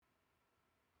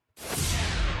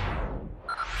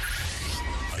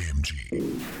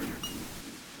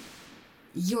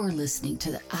You're listening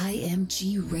to the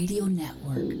IMG Radio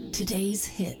Network. Today's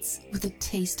hits with a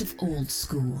taste of old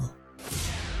school.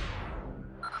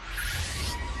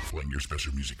 Playing your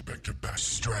special music back to back.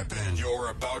 Strap in.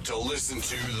 You're about to listen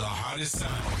to the hottest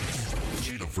sound.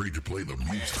 Ain't afraid to play the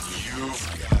music.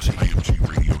 You've got IMG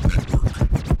Radio Network.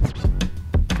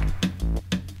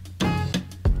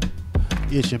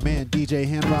 It's your man DJ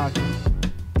Henrock.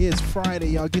 It's Friday,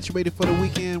 y'all. Get you ready for the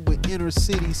weekend with Inner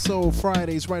City Soul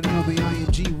Fridays right here on the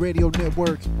IMG Radio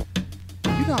Network.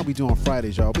 You know how we do on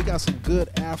Fridays, y'all. We got some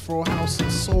good Afro house, some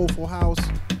soulful house.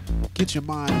 Get your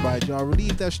mind right, y'all.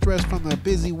 Relieve that stress from the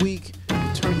busy week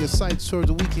and turn your sights towards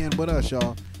the weekend with us,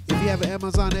 y'all. If you have an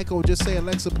Amazon Echo, just say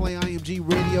Alexa, play IMG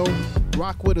Radio.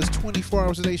 Rock with us 24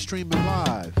 hours a day streaming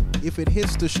live. If it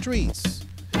hits the streets,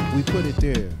 we put it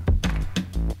there.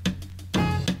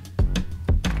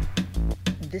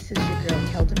 This is your girl,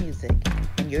 Kelda Muzik,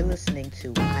 and you're listening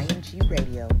to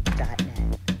imgradio.net.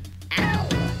 Ow!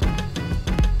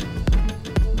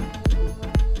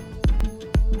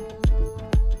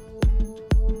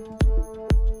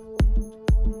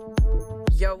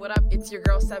 Yo, what up? It's your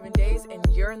girl, 7 Days, and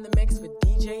you're in the mix with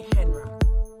DJ Henrock.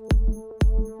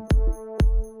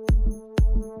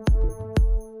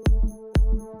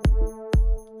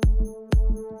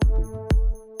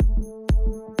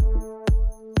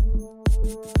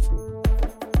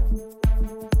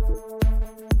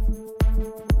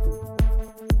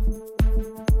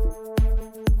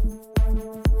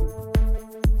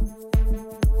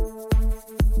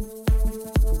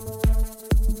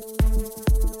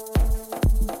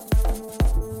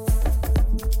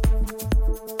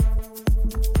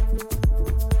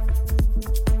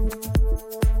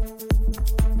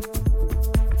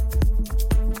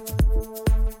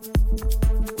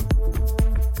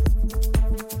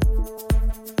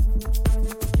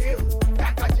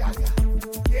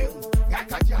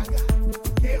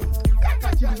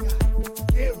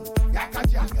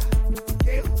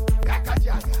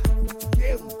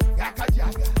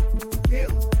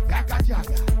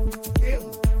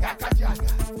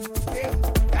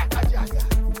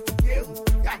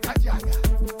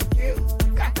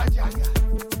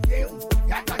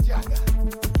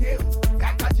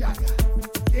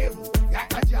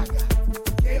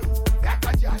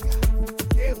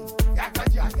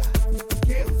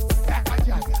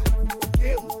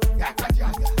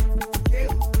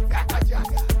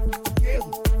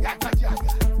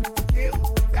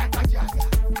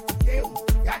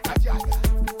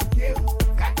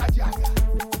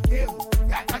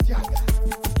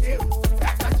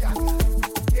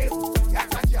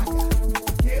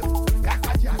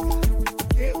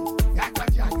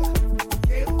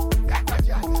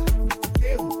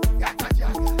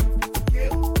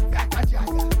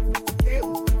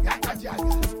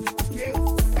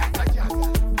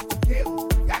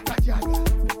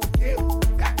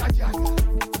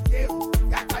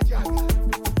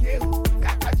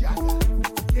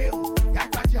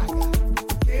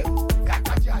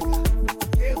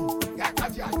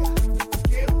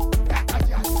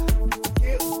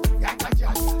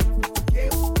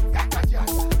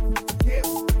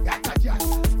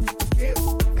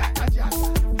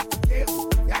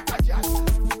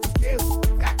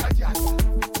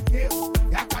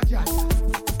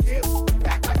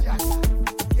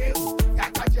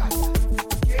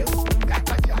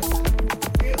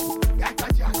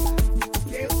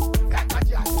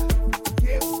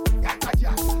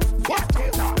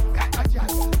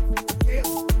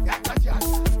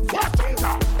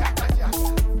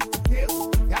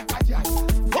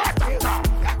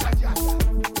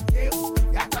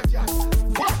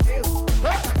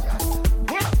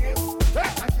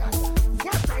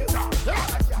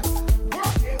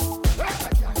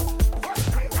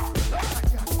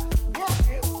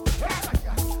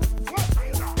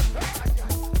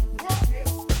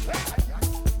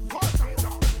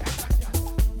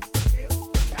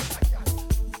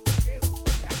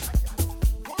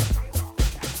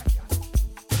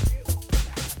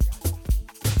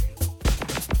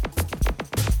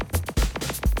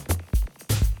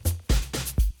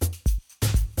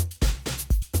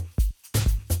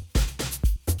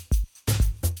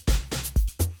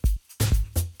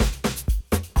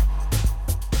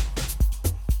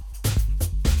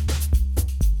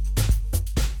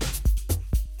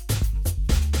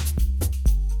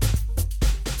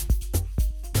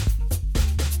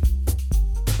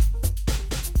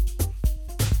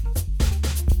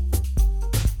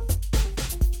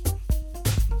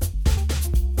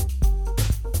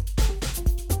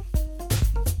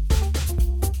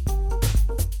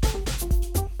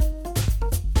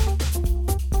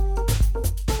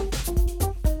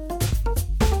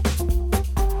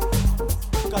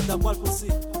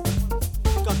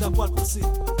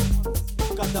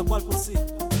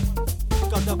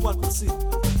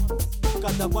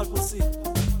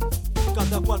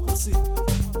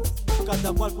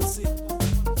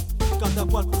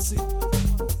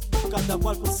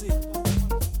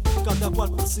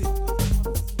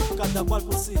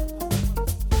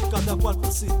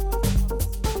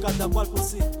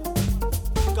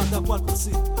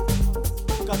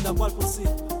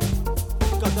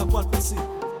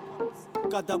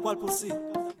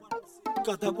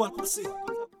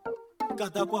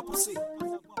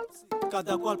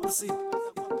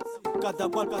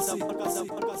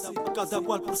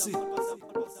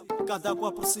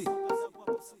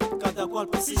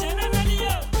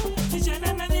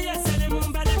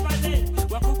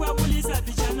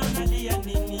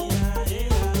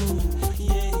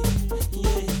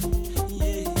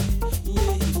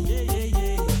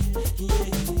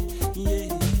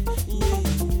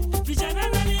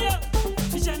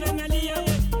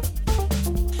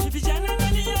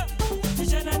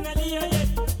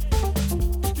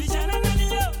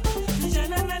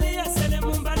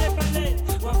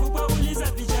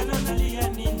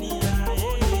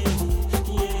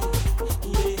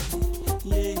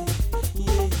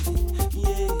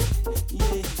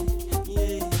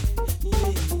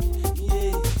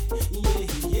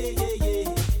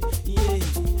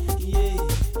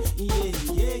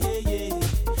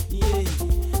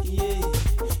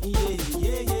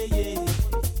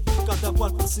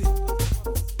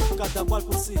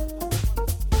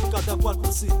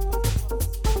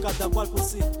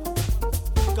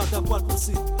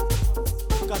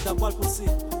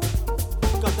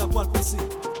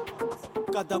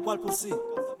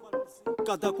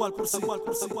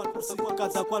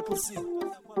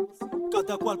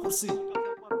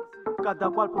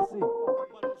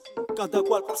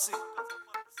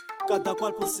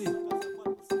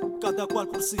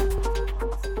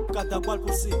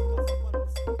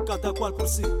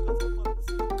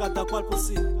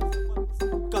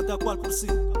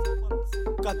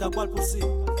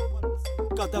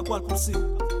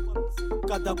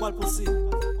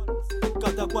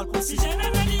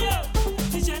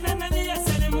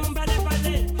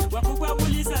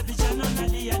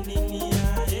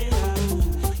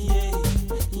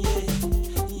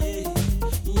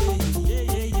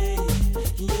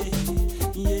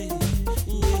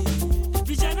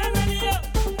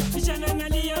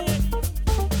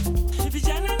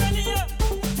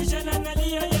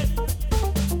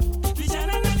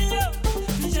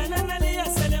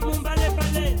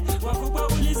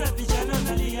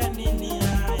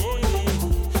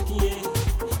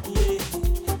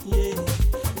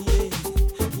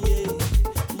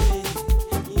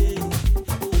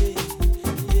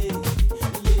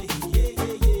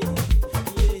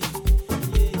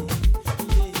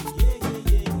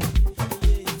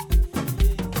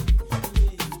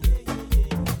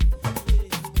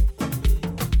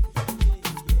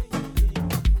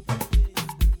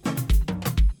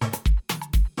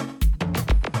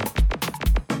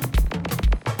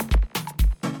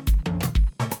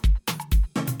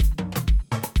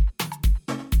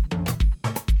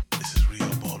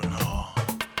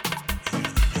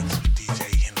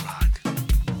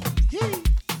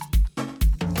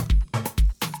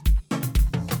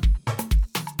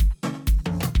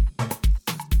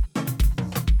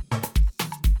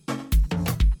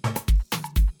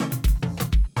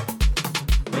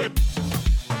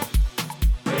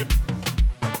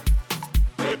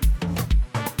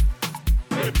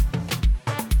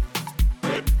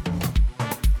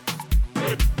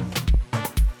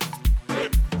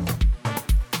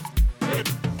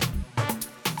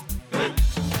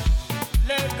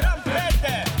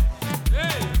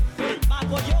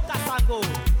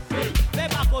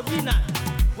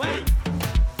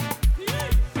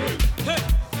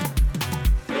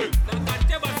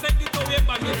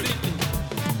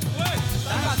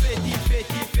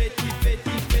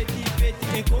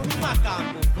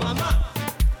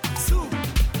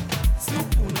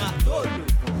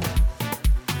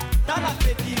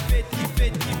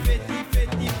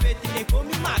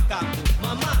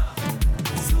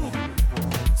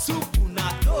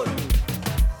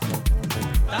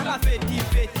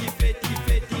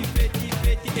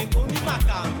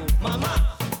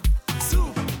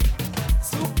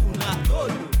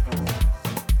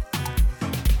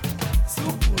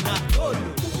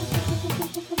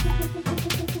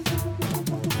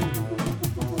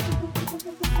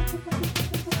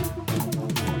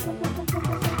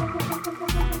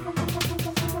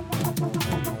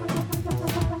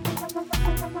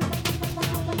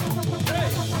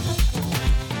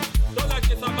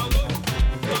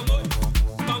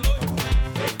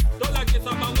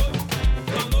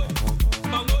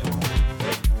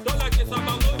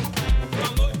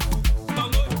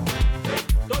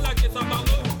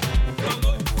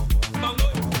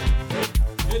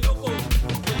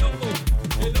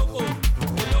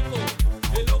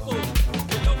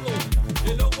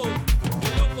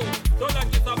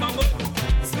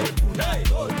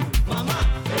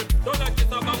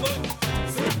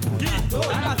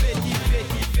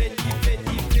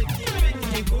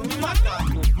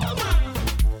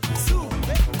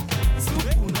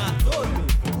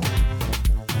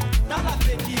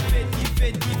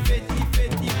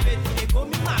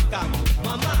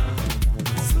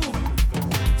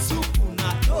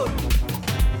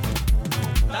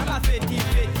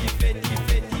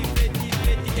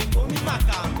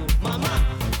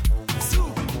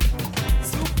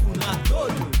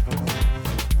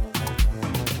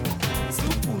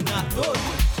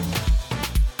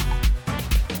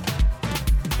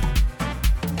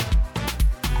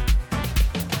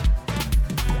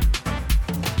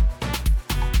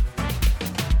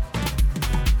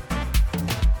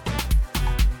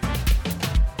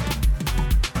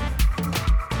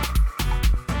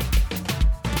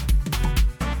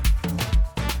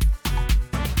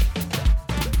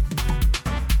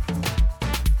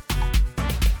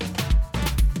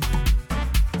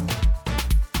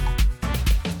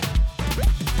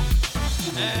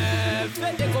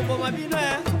 sabe não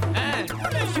é?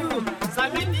 Bicho,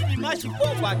 sabe me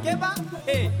machucou com a queba?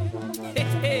 Ei.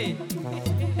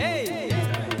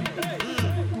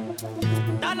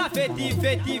 Tá na fete,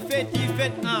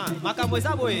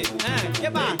 macamoisa boi,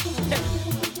 queba.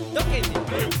 Toquete.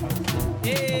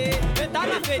 Tá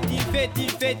na fete,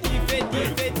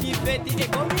 e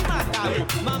come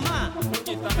macaco, mamá.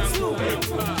 Supo na Tolo.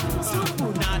 Supo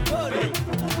na Tolo.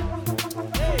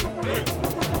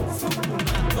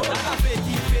 Tá na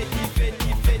fete,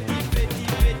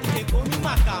 e come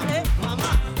macaco,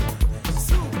 mamá.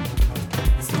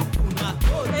 Supo na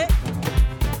Tolo.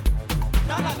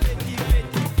 Tá na fete,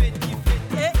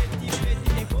 e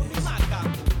come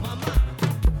macaco, mamá.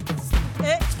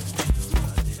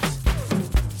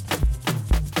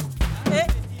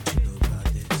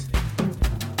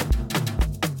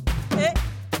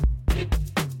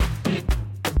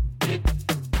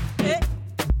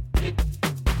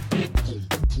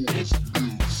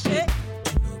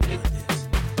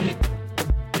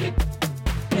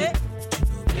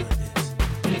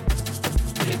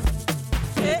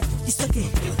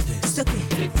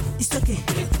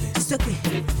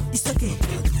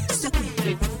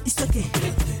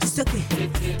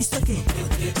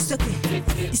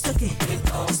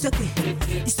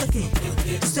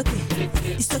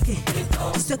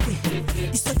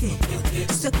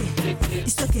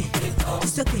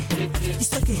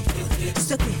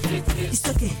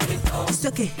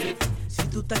 Se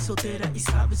tu tá solteira e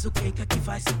sabes o que é que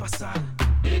vai se passar.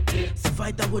 Se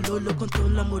vai dar o olho com teu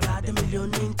namorado é melhor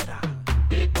nem entrar.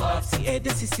 Se é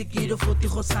desse seguir eu vou te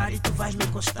roçar e tu vais me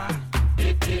encostar.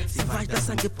 Se vais dar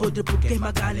sangue podre por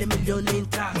queima galha é melhor nem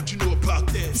entrar.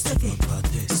 Isso aqui,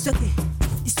 esse aqui,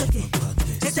 seguir, isso aqui,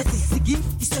 esse aqui, esse aqui, seguir,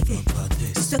 isso aqui,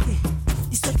 esse aqui,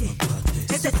 esse aqui,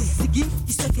 esse aqui, seguir,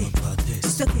 isso aqui,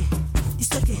 esse aqui,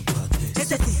 esse aqui,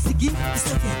 esse aqui, seguir,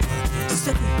 esse aqui, seguir,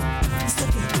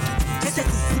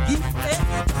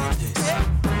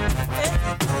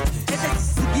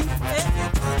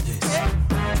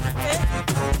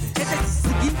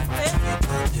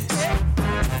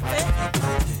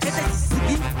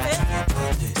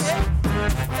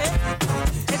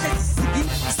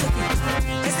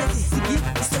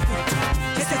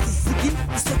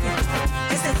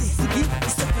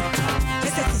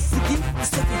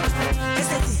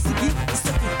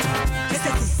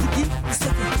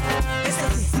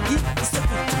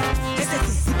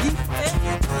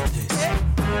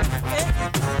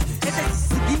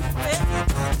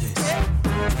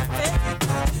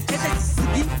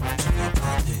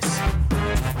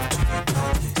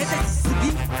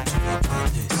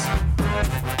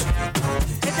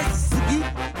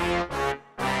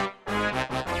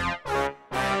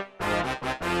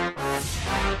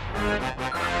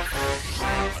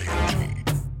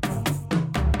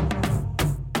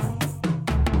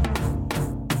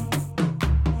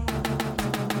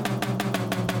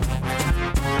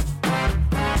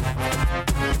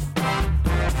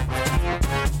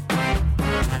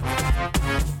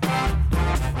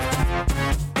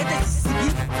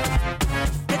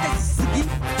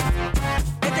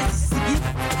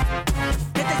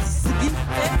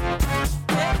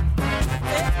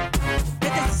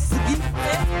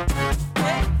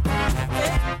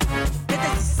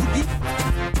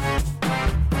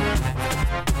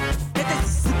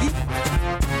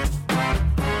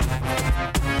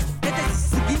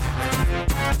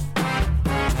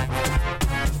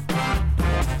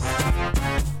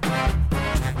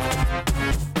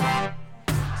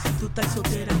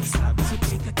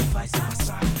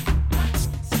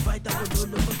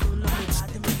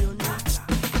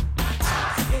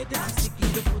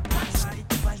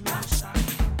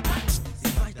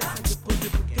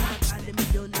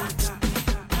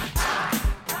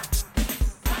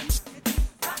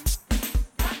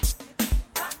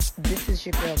 This is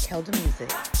your girl, Kelda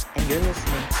Muzik, and you're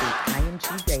listening to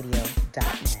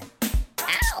imgradio.net.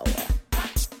 Ow!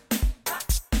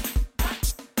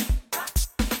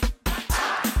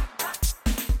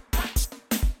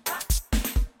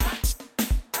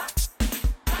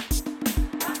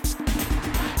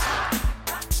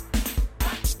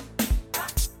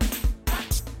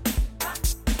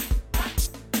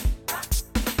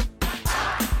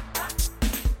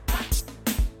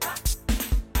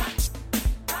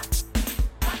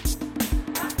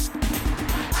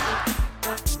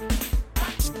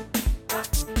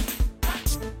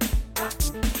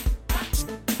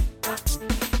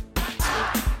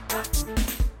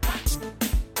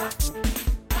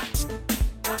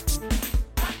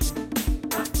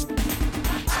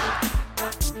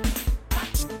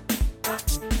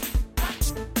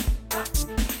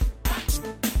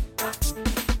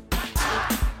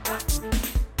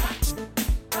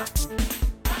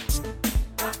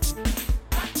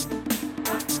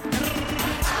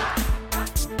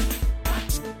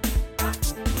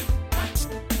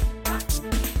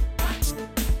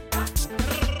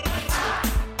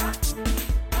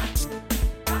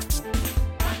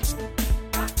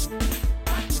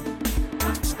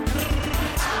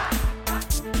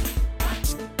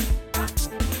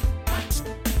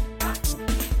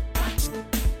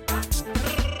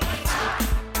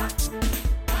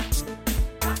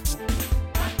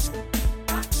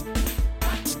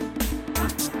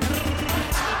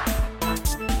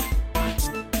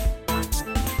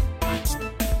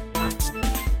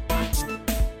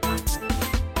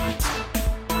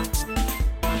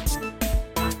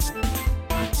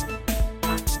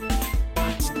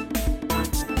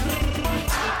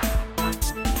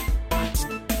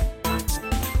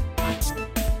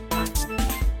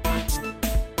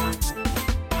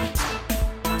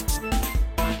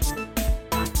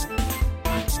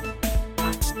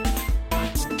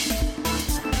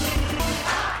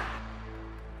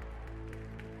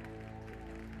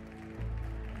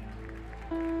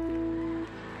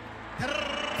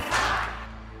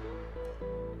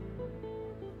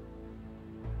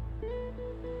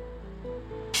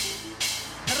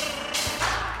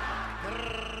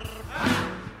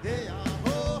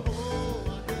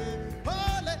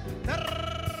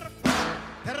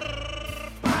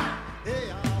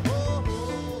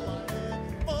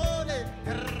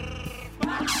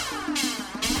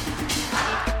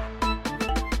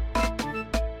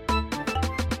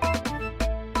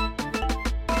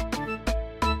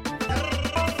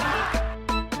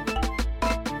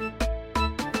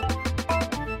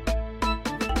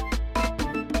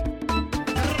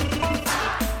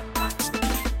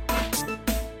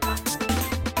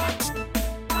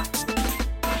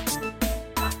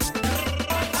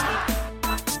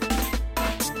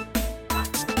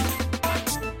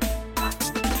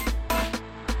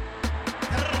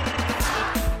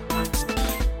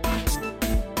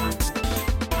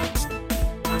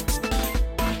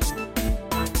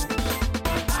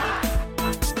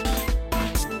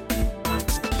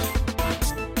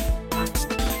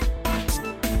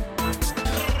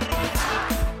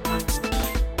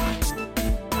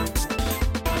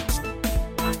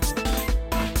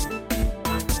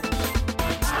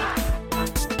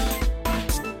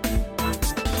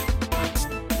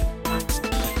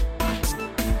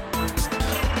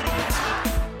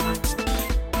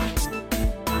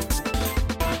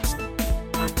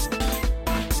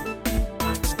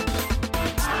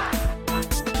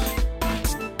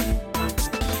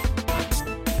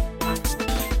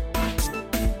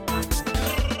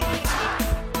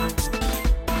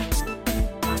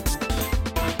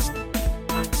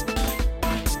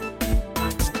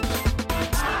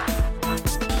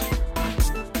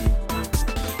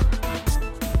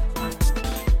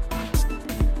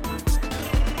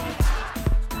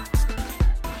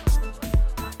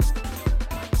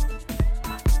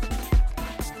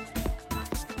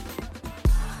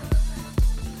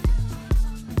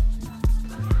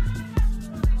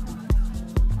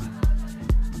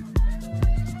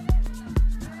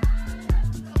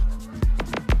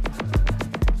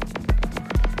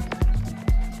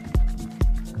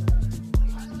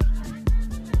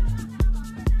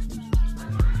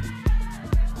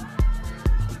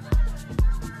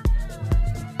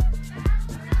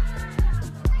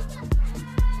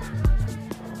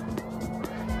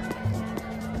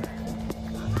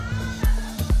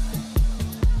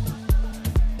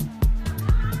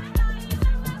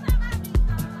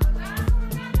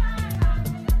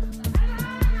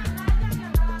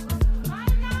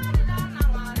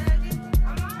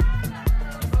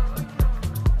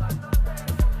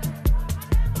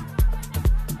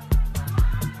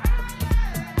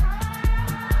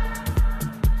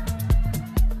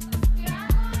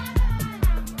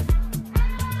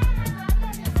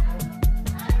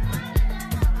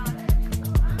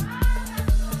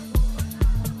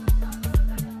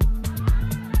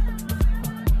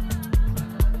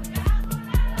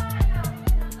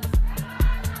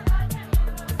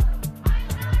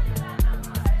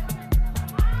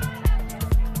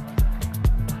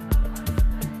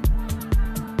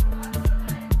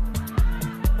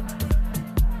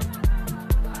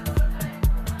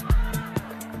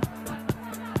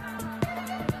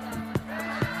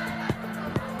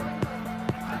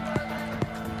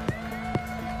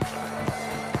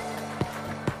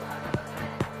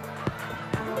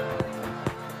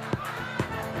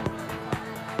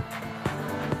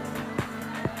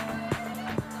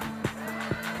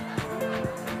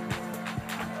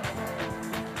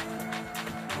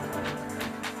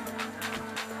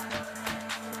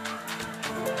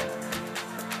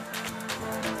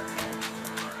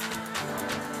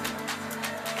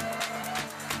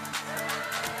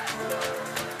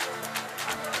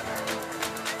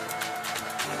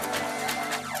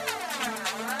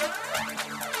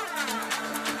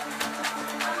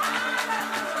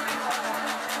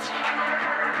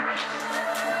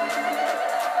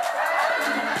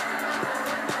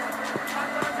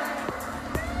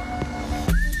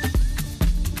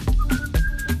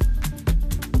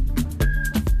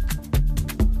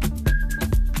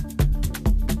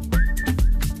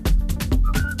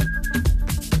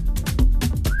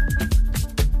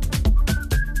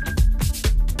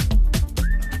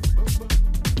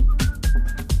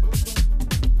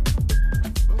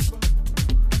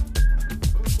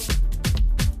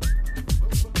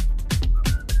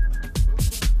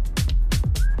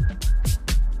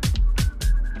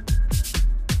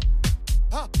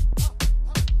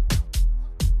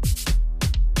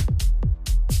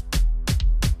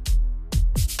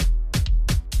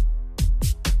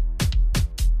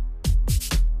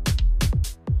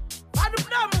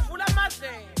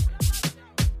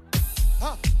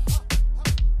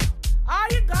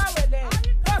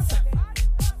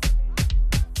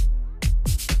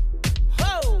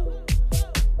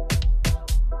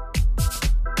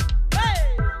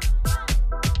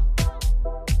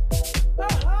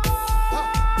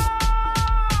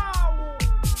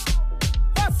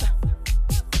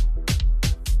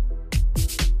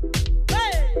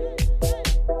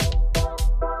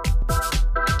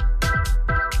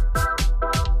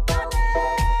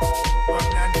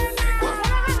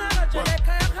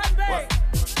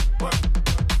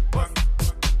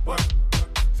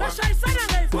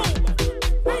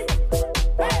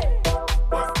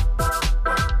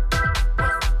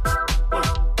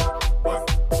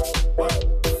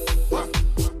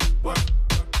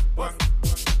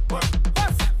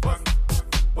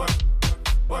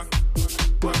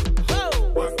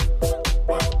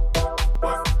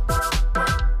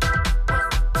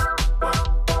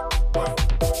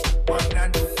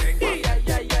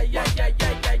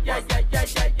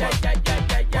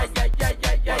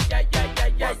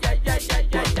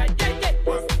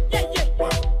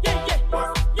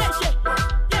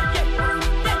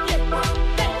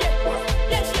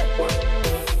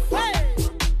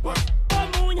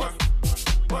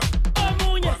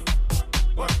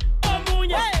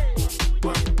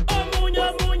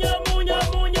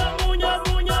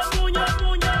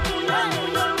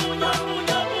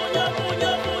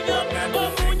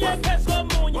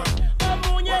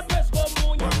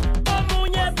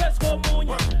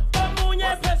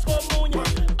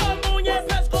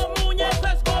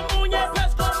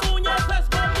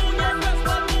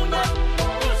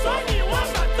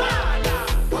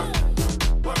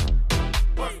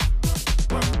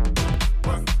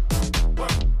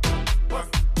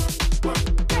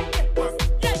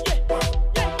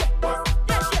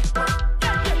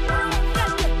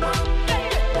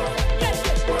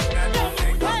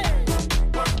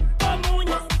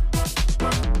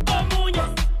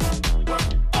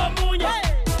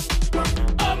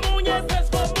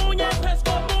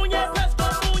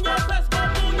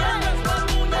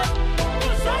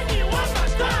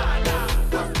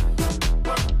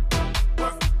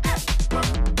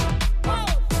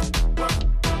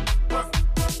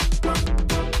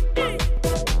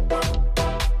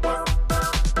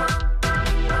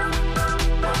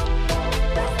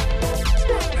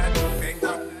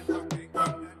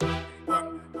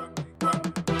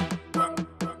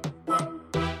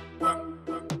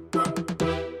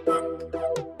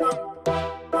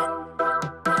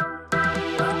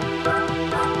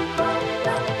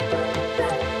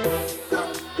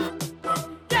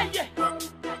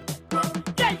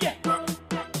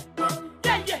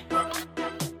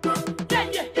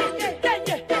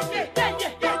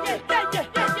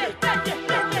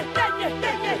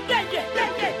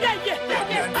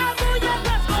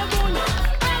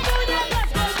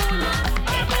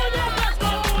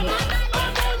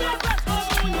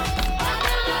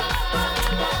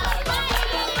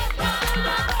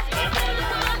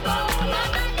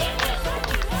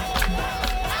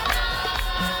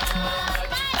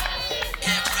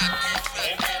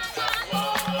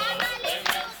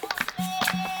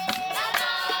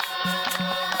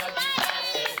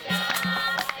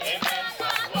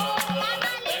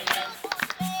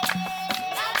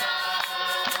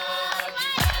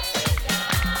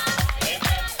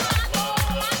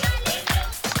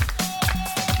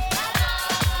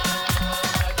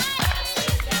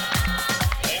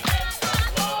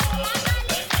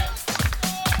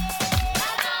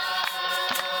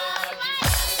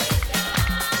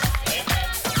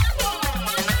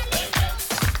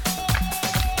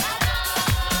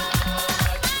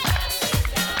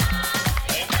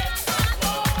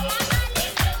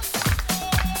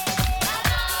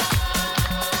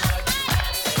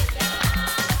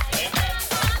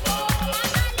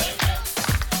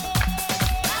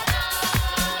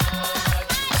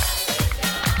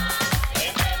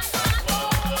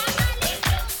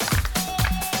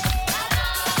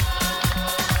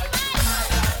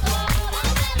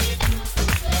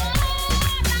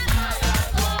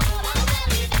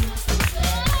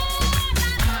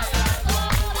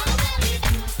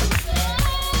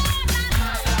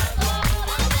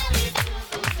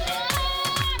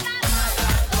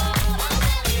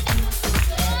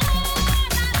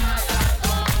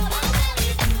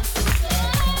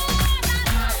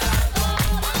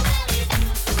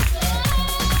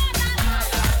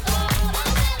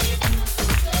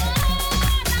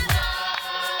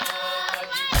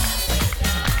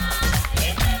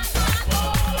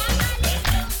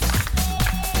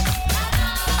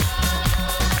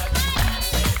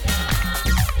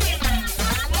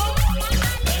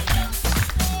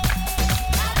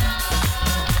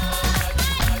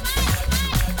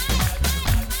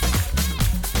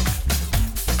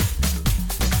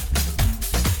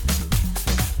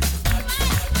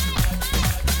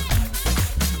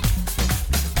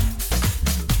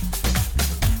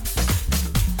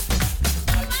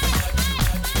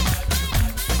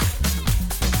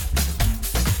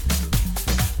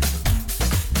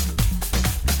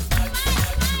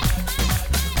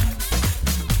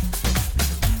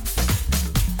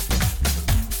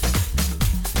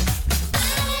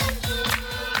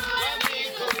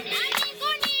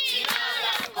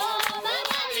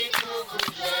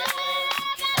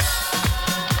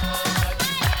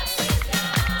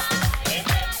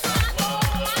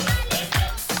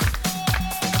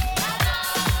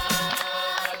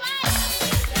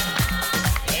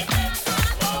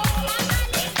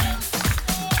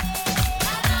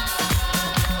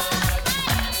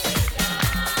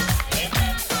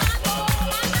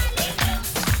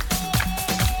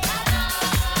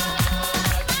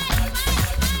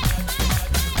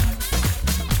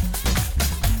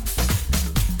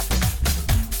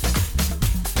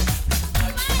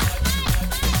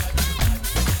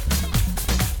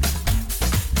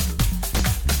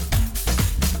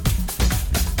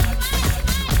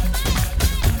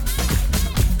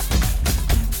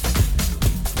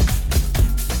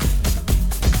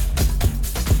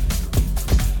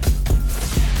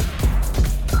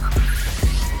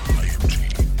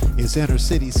 It's Inner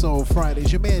City Soul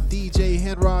Fridays. Your man DJ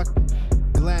Henrock.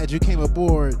 Glad you came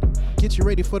aboard. Get you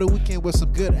ready for the weekend with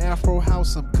some good Afro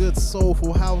house, some good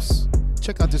soulful house.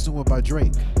 Check out this new one by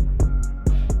Drake.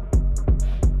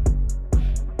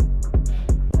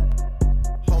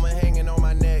 Homer hanging on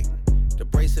my neck. The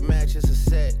bracelet matches a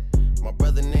set. My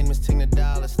brother name is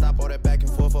Dladla. Stop all that back and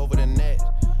forth over the net.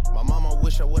 My mama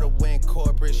wish I would've went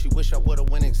corporate. She wish I would've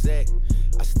went exec.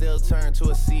 I still turn to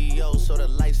a CEO, so the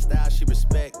lifestyle she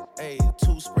respect. Ayy,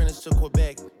 2 sprinters to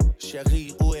Quebec.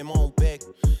 Chérie, où est mon bec?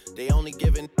 They only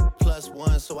giving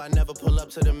 +1, so I never pull up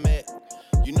to the Met.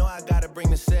 You know I gotta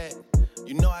bring the set.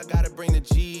 You know I gotta bring the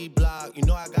G block. You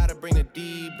know I gotta bring the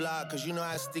D block. Cause you know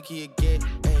how sticky it get.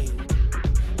 Ayy.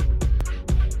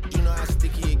 You know how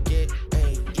sticky it get.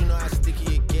 Ayy. You know how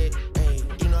sticky it get.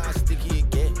 Ayy. You know how sticky it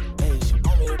get. Ayy. She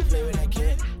want me to play with that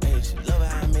cat. Ayy. She love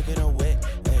how I make it all wet.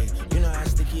 Ayy. You know how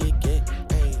sticky it get.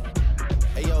 Ayy.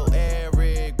 Hey yo,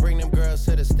 Eric, bring them girls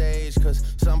to the stage. Cause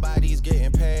somebody's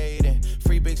getting paid. And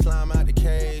free big slime out the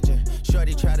cage. And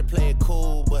shorty tried to play it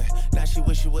cool, but now she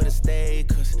wish she would've stayed.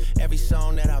 Cause every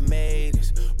song that I made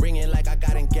is ringing like I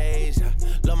got engaged. I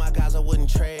love my guys, I wouldn't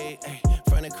trade. Ay,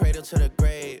 from the cradle to the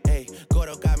grave. Ay,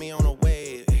 Gordo got me on a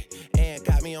wave. Ay, and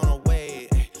got me on a wave.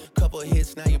 Ay, couple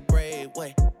hits, now you brave.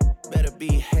 Wait, better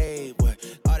behave. What?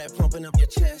 All that pumping up your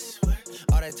chest. What?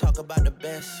 All that talk about the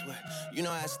best. What? You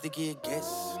know how sticky it gets.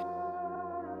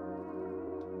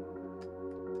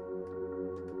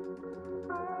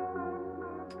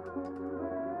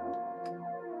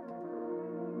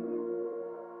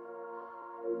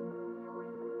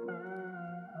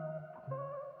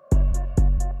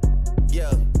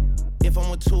 Yeah, if I'm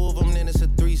with 2 of them, then it's a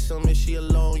threesome. If she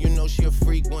alone, you know she a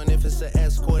freak one. If it's an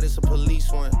escort, it's a police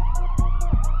one.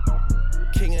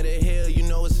 King of the hill, you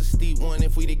know it's a steep one.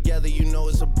 If we together, you know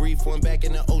it's a brief one. Back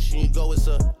in the ocean, you go, it's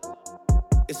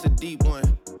a deep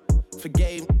one.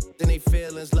 Forgave then they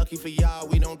feelings. Lucky for y'all,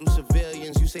 we don't do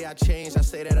civilians. You say I changed, I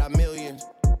say that I millions.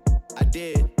 I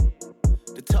did.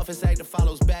 The toughest act that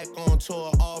follows back on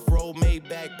tour. Off-road,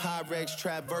 Maybach, Pyrex,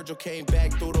 Trap, Virgil came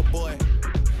back through the boy.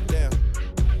 Damn,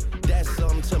 that's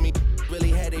something to me.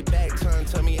 Really had they back turned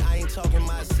to me. I ain't talking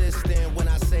my assistant when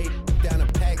I say down to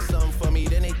pack something for me.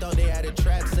 Then they thought they had a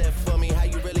trap set for me. How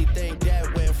you really think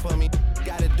that went for me?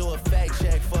 Gotta do a fact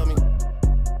check for me.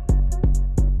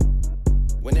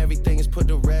 When everything is put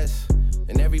to rest,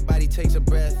 and everybody takes a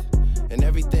breath, and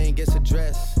everything gets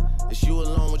addressed, it's you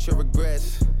alone with your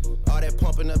regrets. All that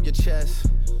pumping up your chest,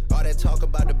 all that talk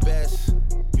about the best.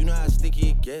 You know how sticky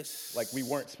it gets. Like we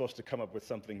weren't supposed to come up with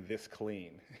something this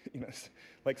clean. You know,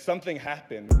 like something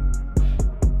happened.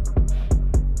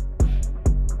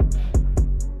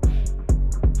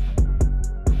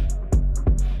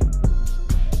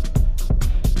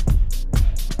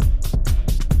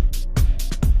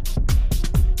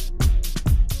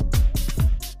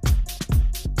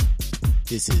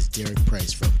 This is Derek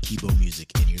Price from Kibo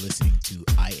Music, and you're listening to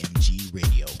IMG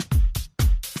Radio.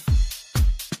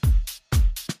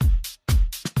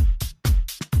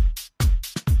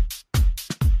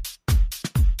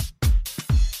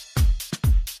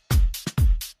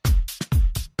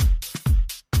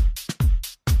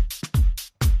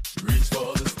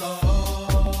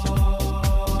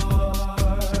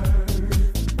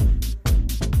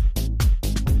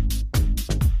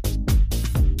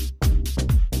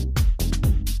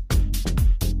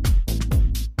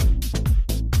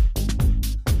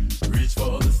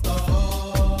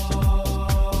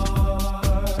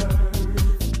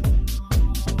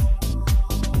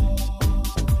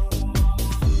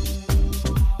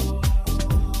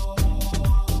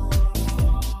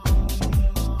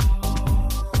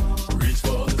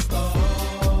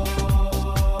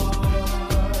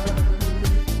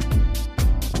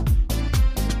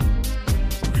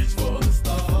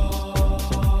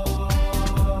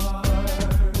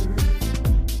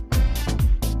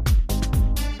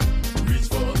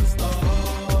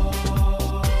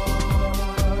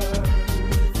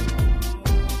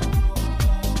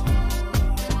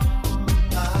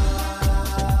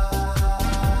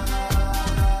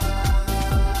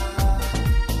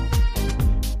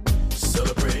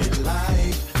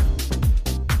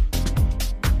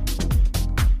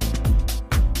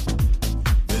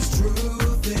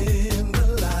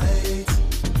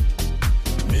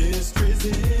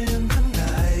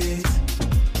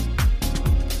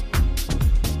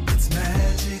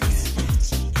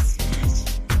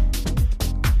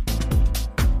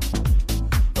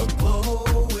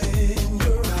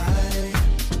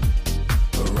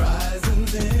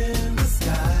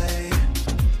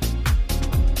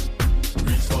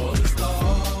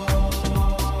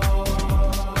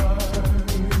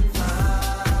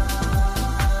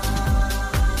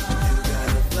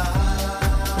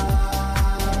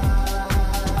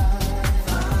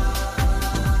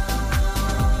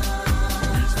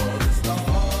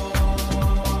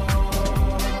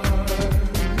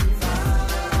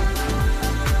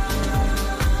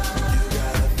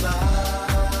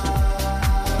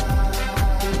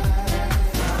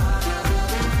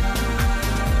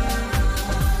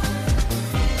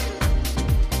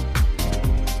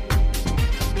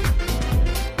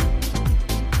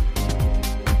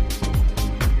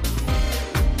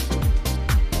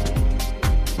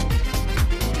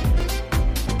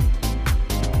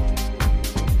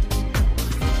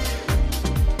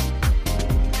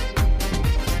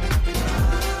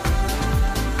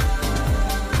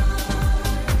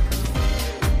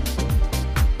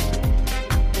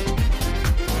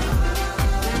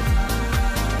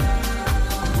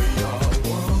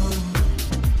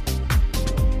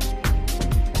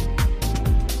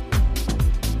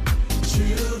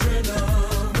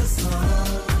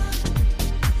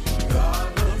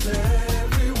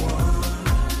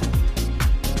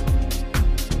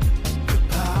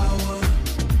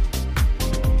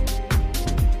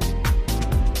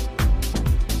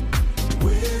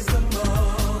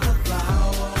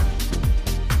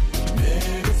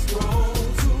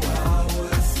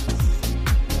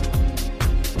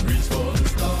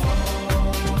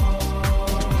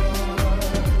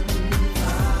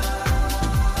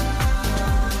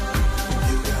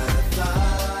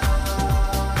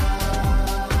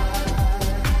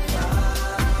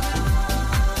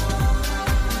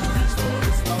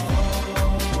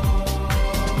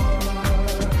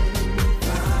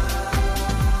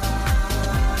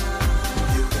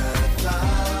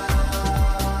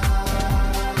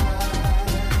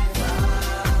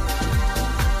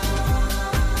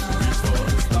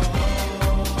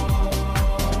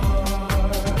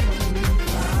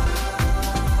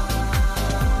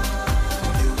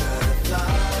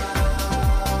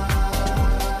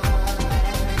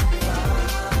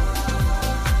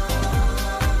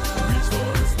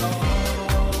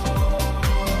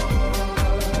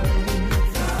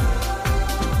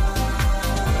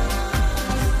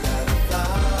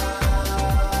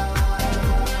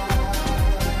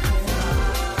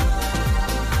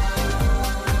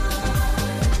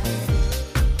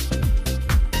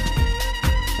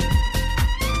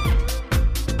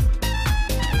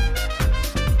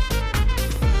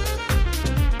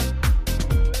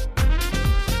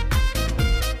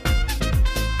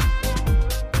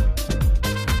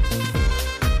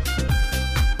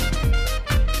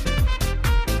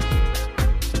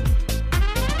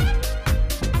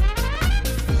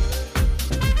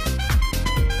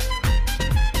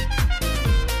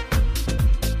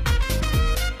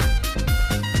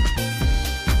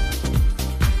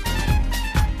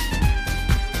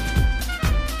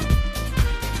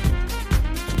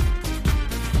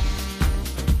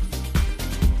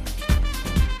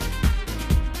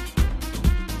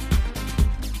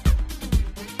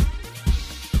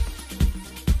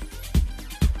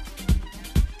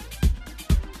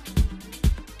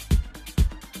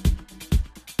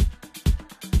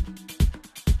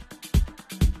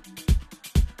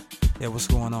 what's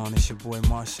going on? It's your boy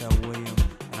Marshall Williams,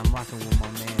 and I'm rocking with my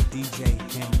man DJ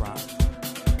Hemrock.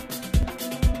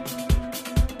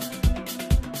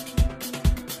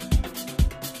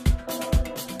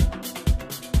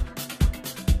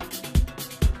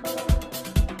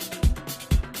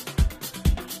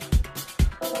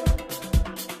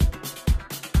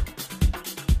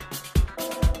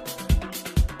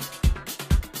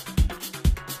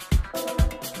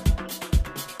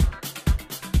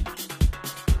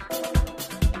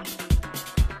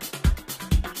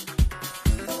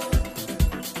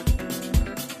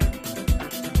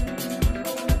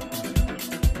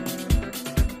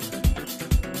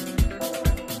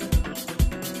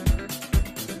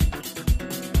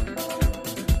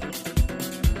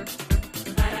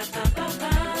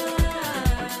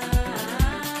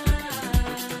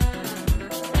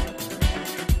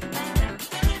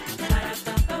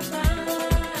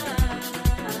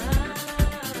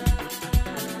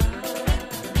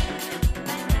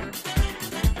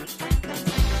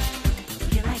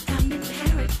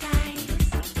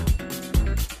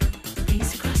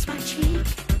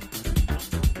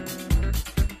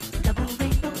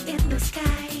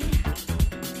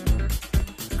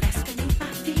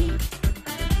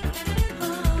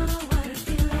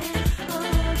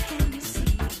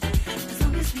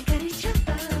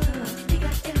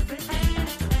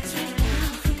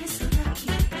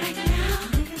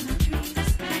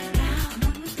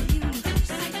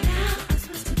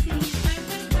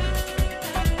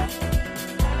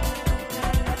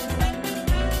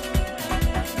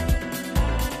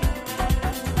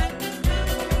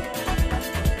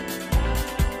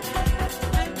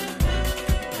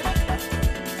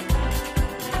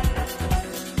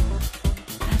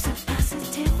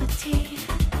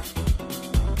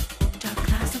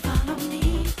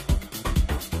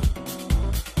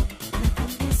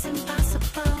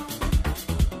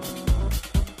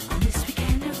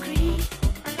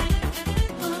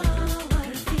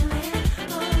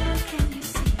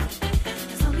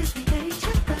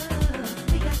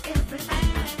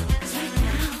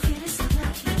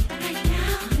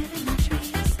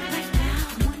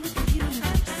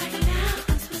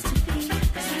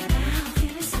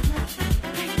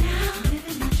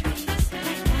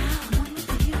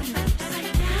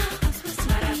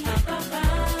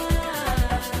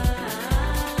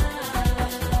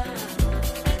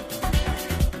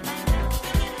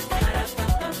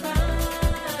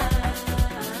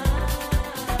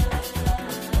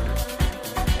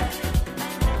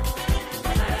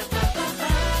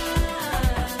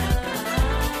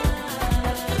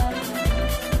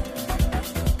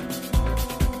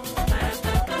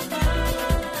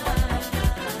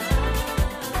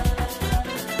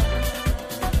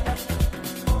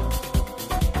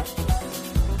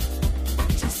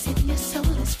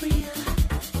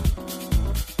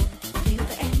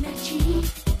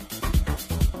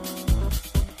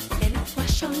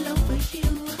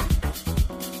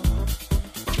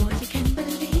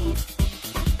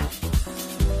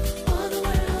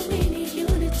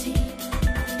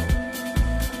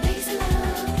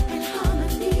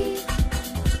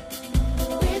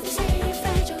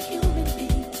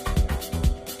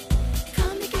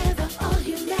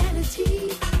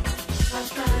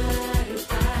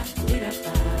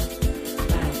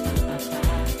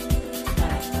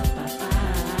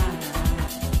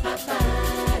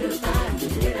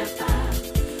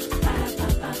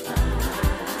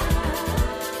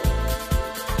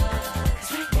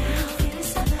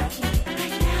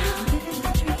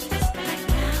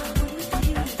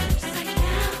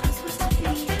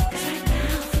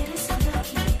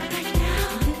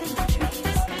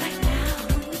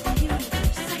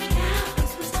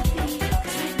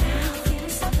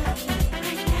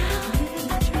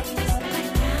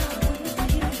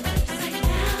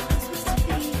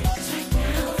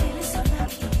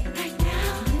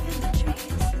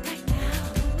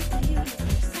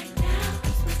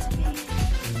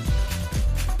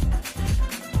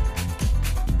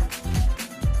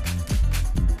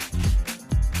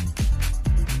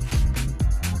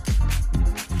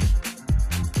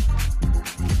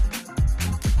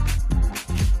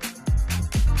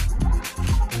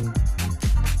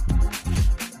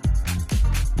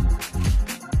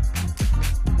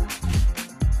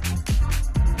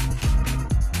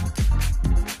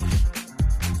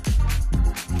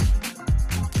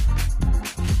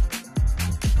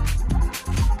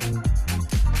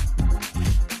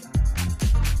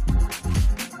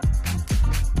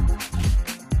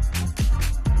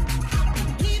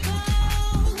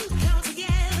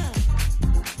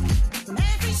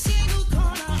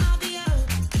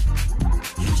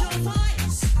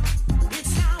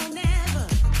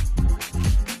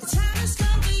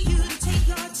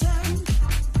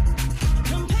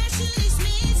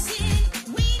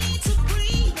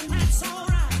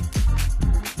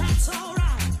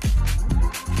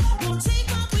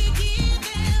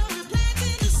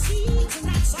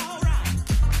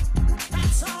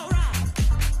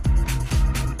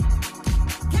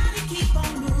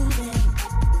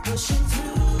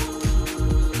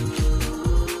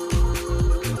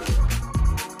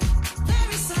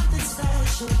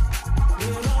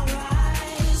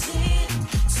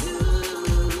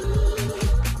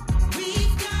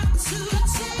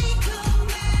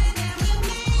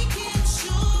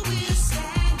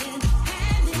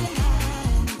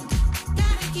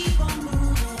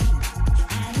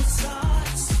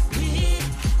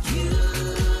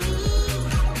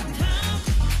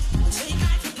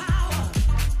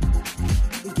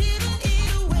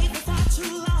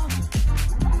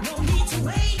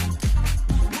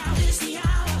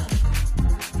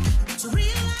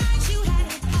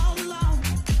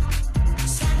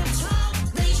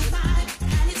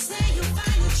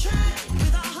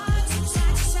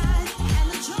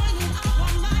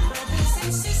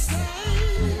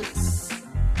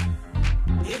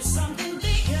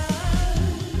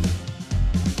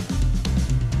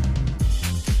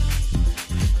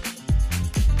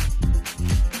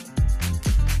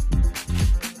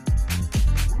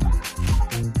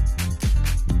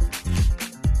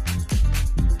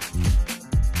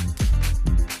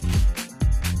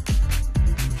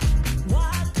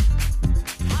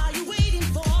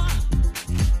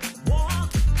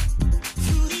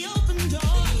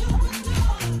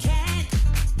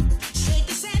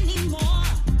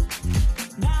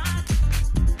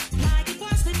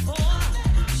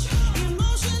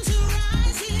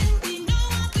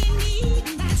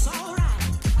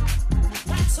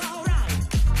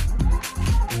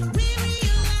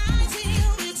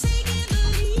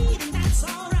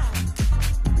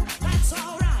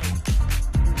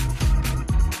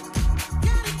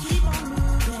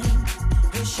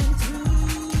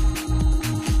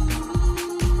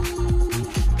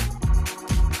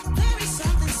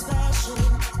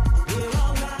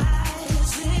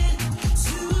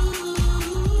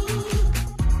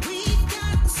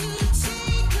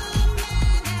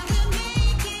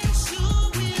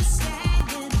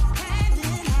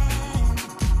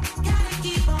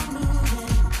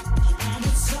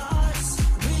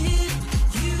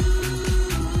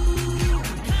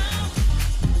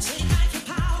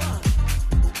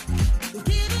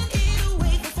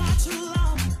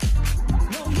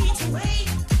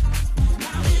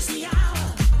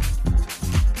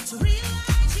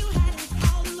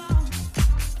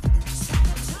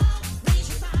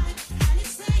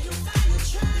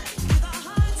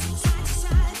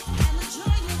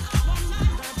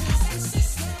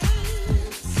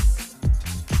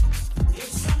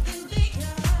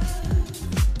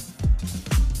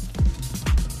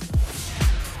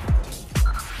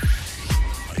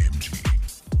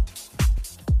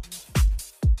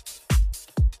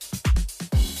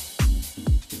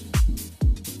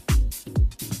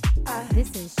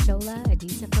 This is Shola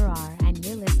Adisa Farrar, and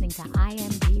you're listening to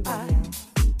IMG Radio.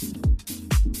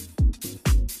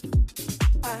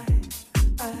 I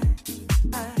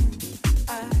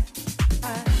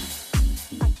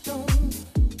don't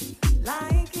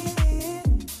like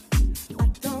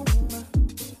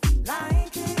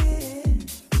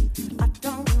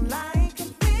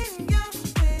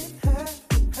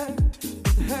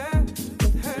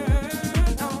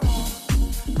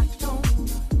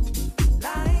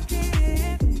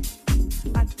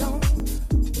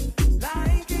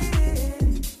it.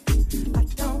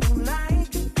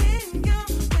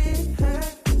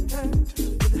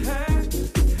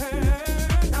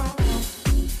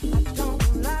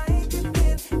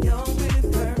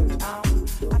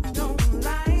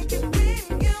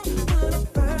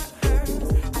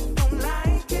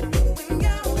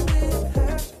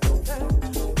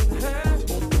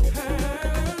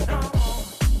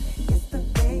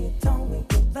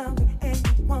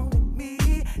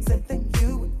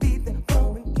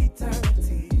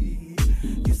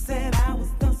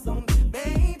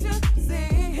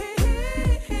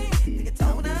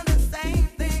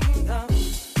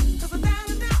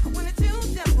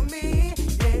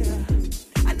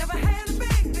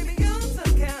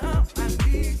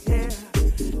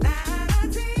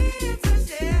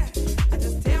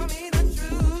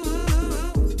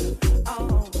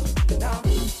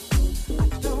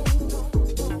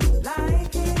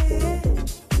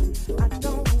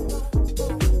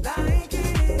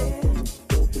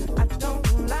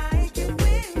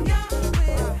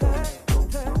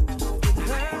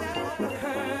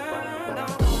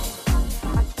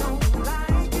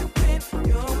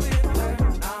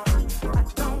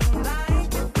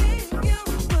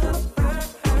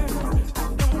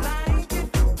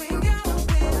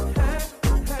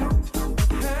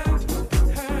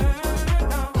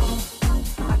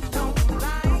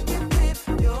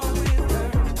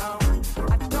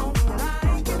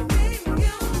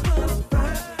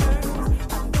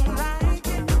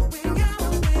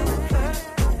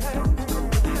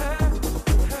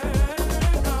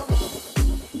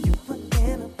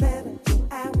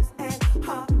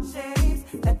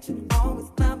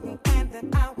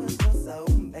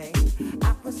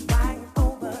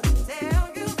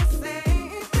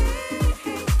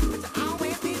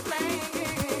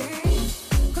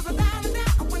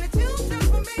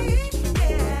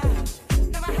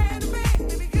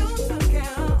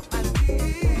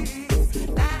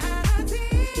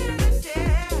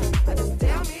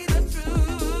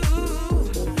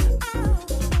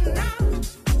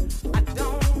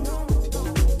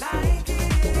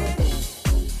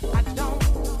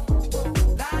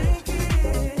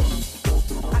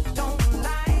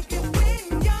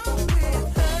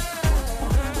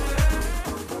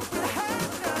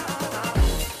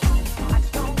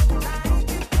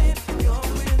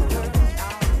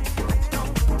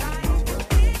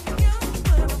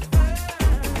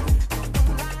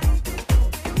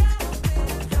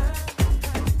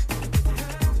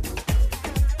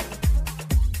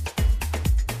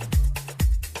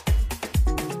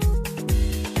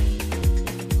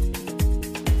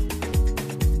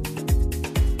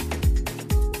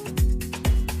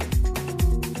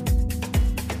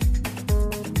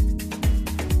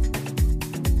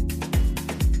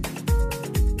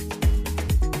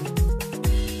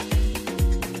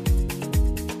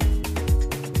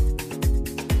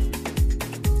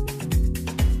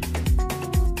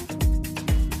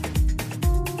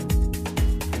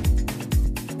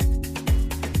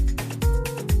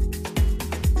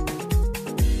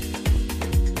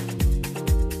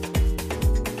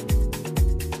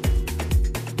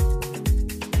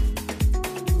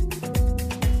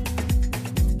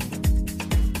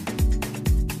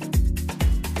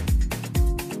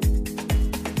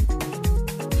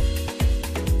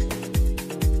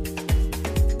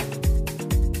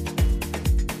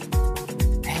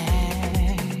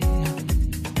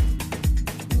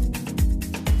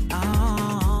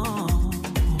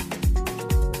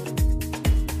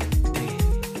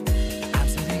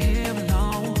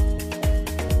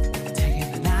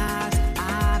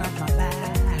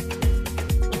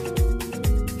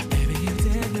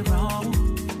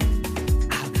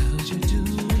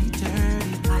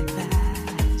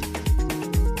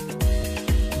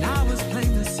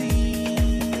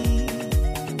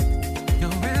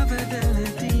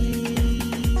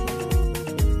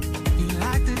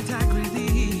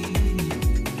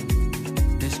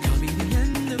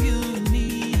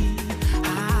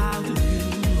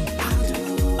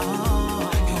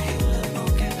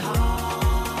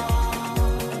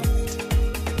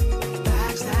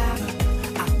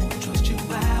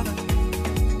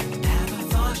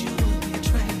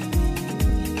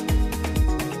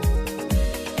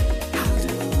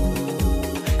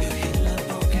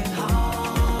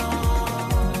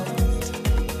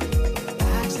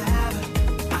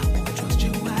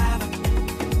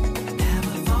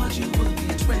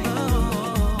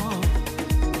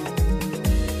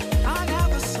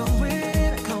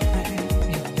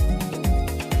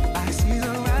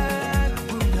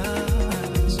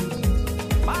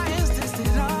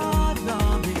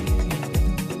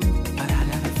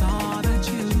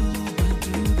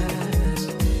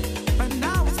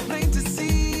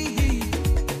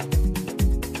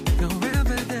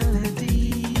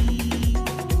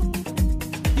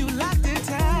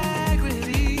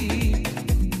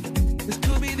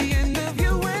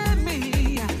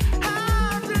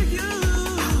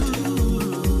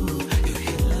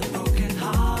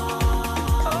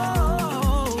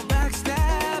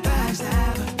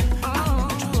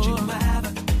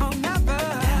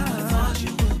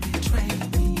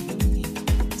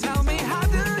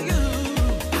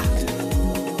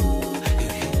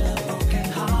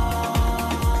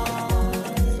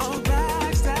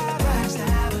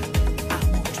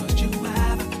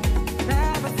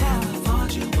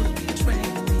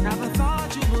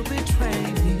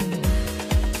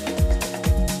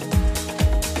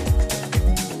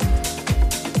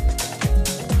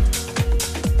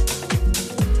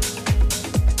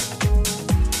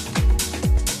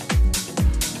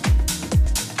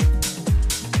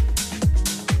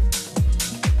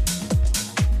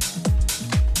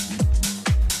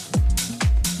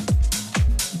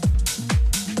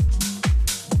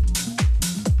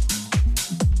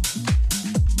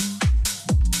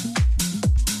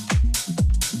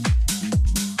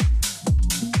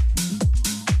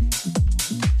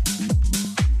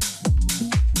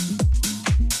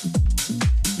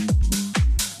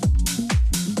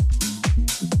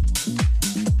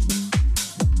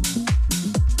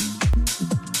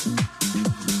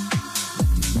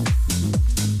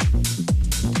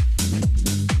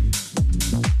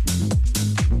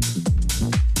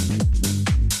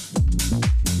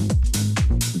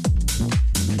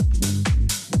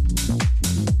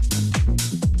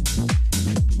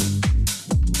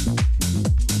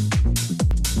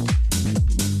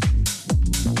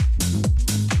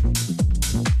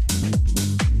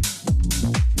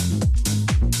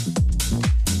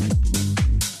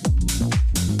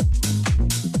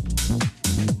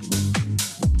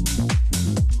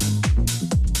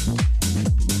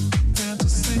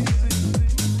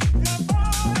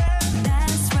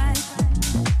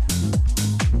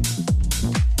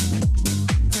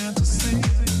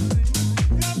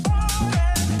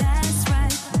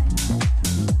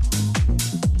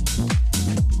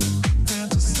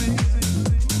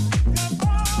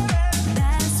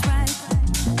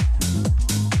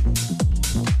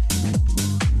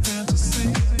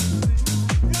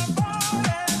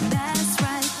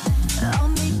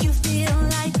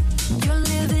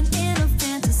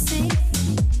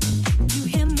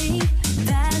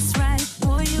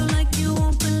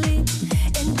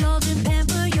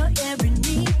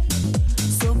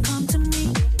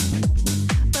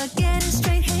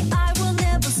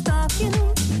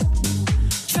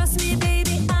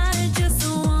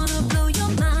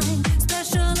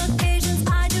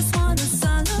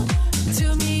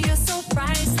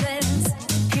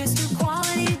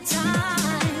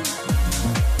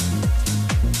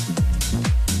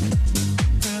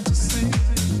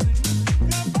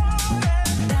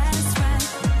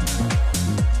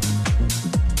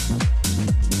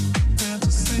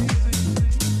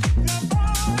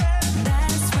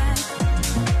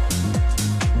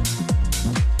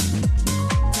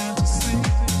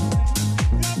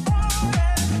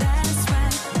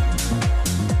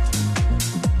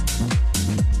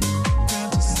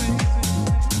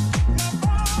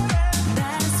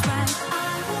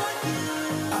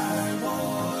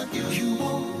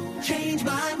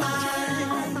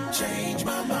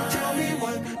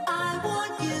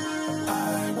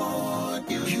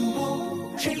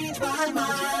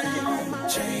 mind.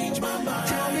 Change my mind.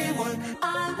 Tell me what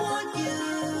I want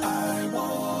you. I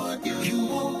want you. You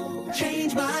won't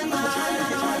change my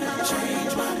mind.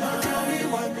 Change my mind. Tell me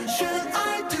what should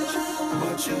I do?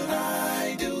 What should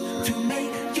I do to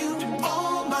make you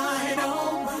all mine?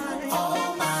 All mine.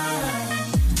 All mine.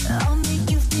 I'll make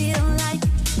you feel like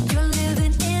you're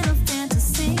living in a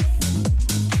fantasy.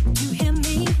 You hear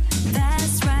me?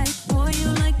 That's right. Boy, you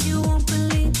like you won't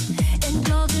believe.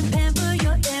 Indulge and pamper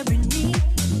your every need.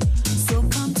 So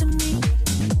come to me.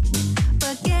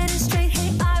 But get it straight,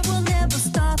 hey, I will never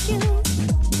stop you.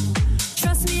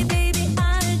 Trust me, baby,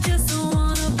 I just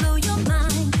wanna blow your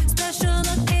mind. Special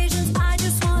occasions, I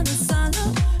just wanna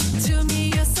salute. To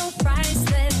me, you're so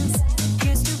priceless.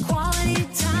 Here's to quality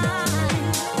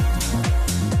time.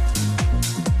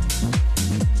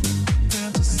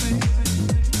 Fantasy.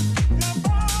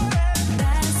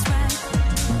 That's right.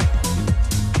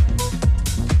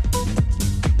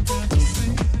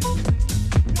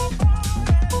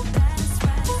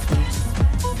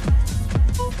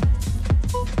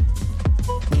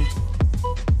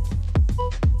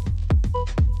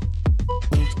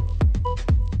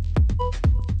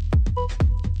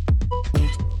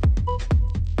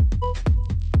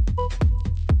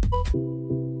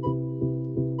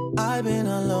 I've been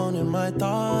alone in my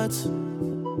thoughts.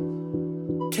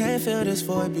 Can't feel this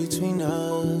void between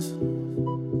us.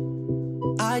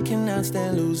 I cannot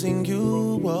stand losing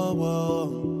you. Whoa, whoa.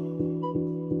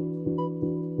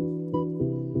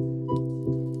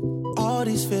 All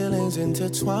these feelings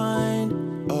intertwined.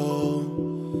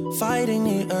 Oh, fighting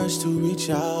the urge to reach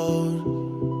out.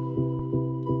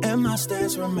 And my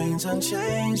stance remains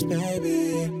unchanged,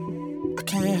 baby. I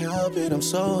can't help it, I'm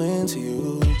so into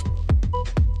you.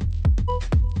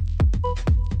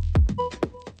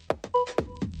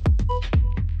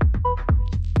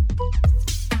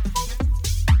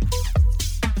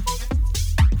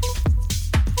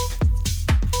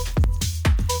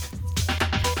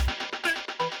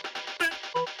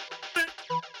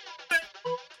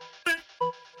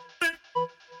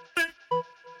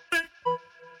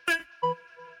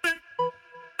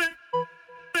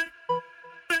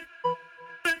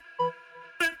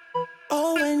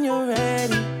 Oh, when you're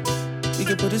ready, we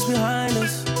can put this behind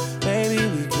us. Maybe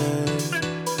we can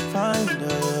find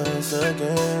us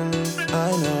again.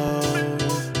 I know.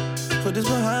 Put this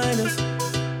behind us.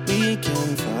 We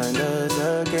can find us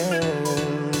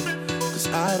again. 'Cause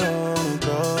I don't wanna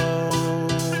go.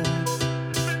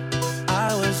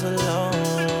 I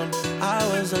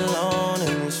was alone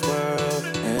in this world,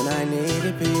 and I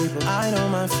needed people. I know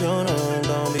my funeral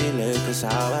gon' be lit, 'cause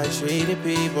how I treated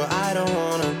people. I don't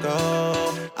wanna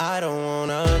go, I don't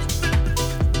wanna.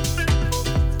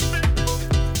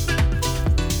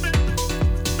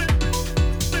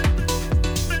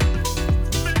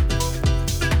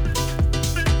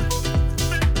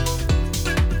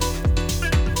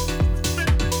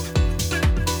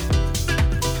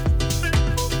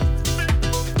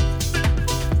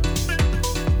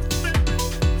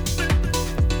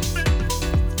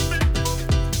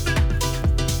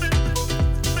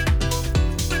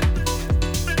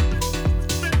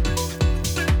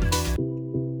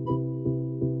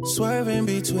 Swerving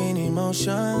between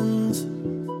emotions.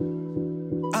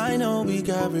 I know we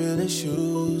got real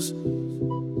issues.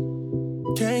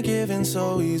 Can't give in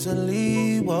so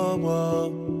easily. Whoa, whoa.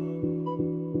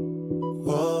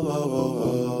 Whoa, whoa, whoa,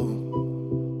 whoa.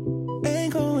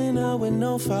 Ain't going out with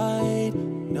no fight,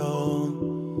 no.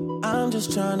 I'm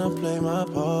just tryna play my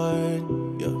part,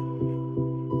 yeah.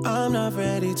 I'm not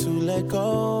ready to let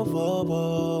go, whoa,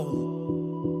 whoa.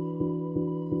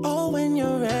 Oh, when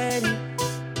you're ready,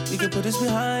 we can put this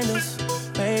behind us.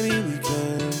 Maybe we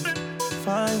can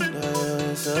find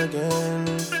us again.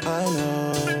 I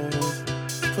know.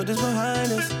 Put this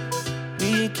behind us.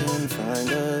 We can find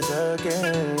us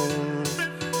again.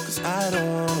 'Cause I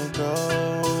don't wanna go.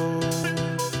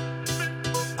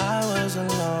 I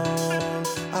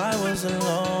was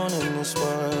alone in this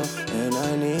world, and I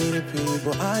needed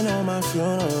people. I know my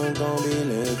funeral gon' be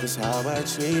lit, 'cause how I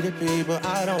treated people.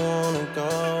 I don't wanna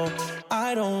go.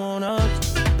 I don't wanna.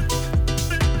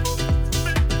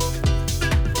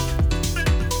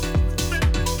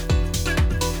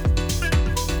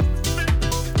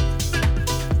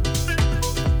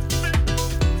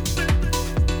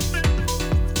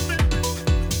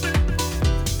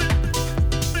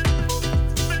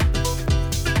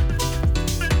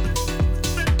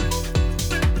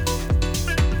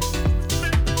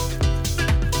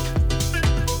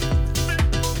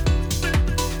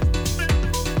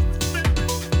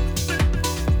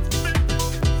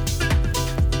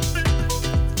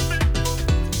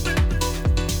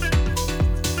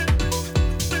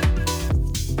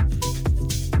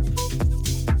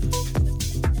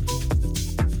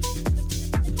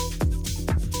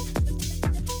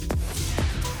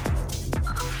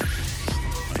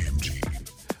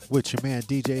 With your man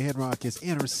DJ Henrock. It's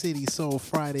Inner City Soul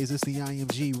Fridays. It's the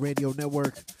IMG Radio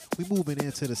Network. We moving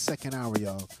into the second hour,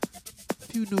 y'all. A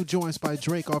few new joints by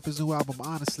Drake off his new album,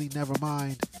 Honestly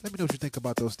Nevermind. Let me know what you think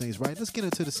about those things, right? Let's get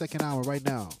into the second hour right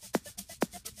now.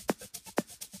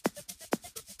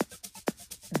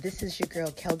 This is your girl,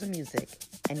 Kelda Music,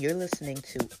 and you're listening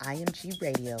to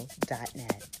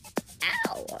imgradio.net.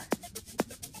 Ow!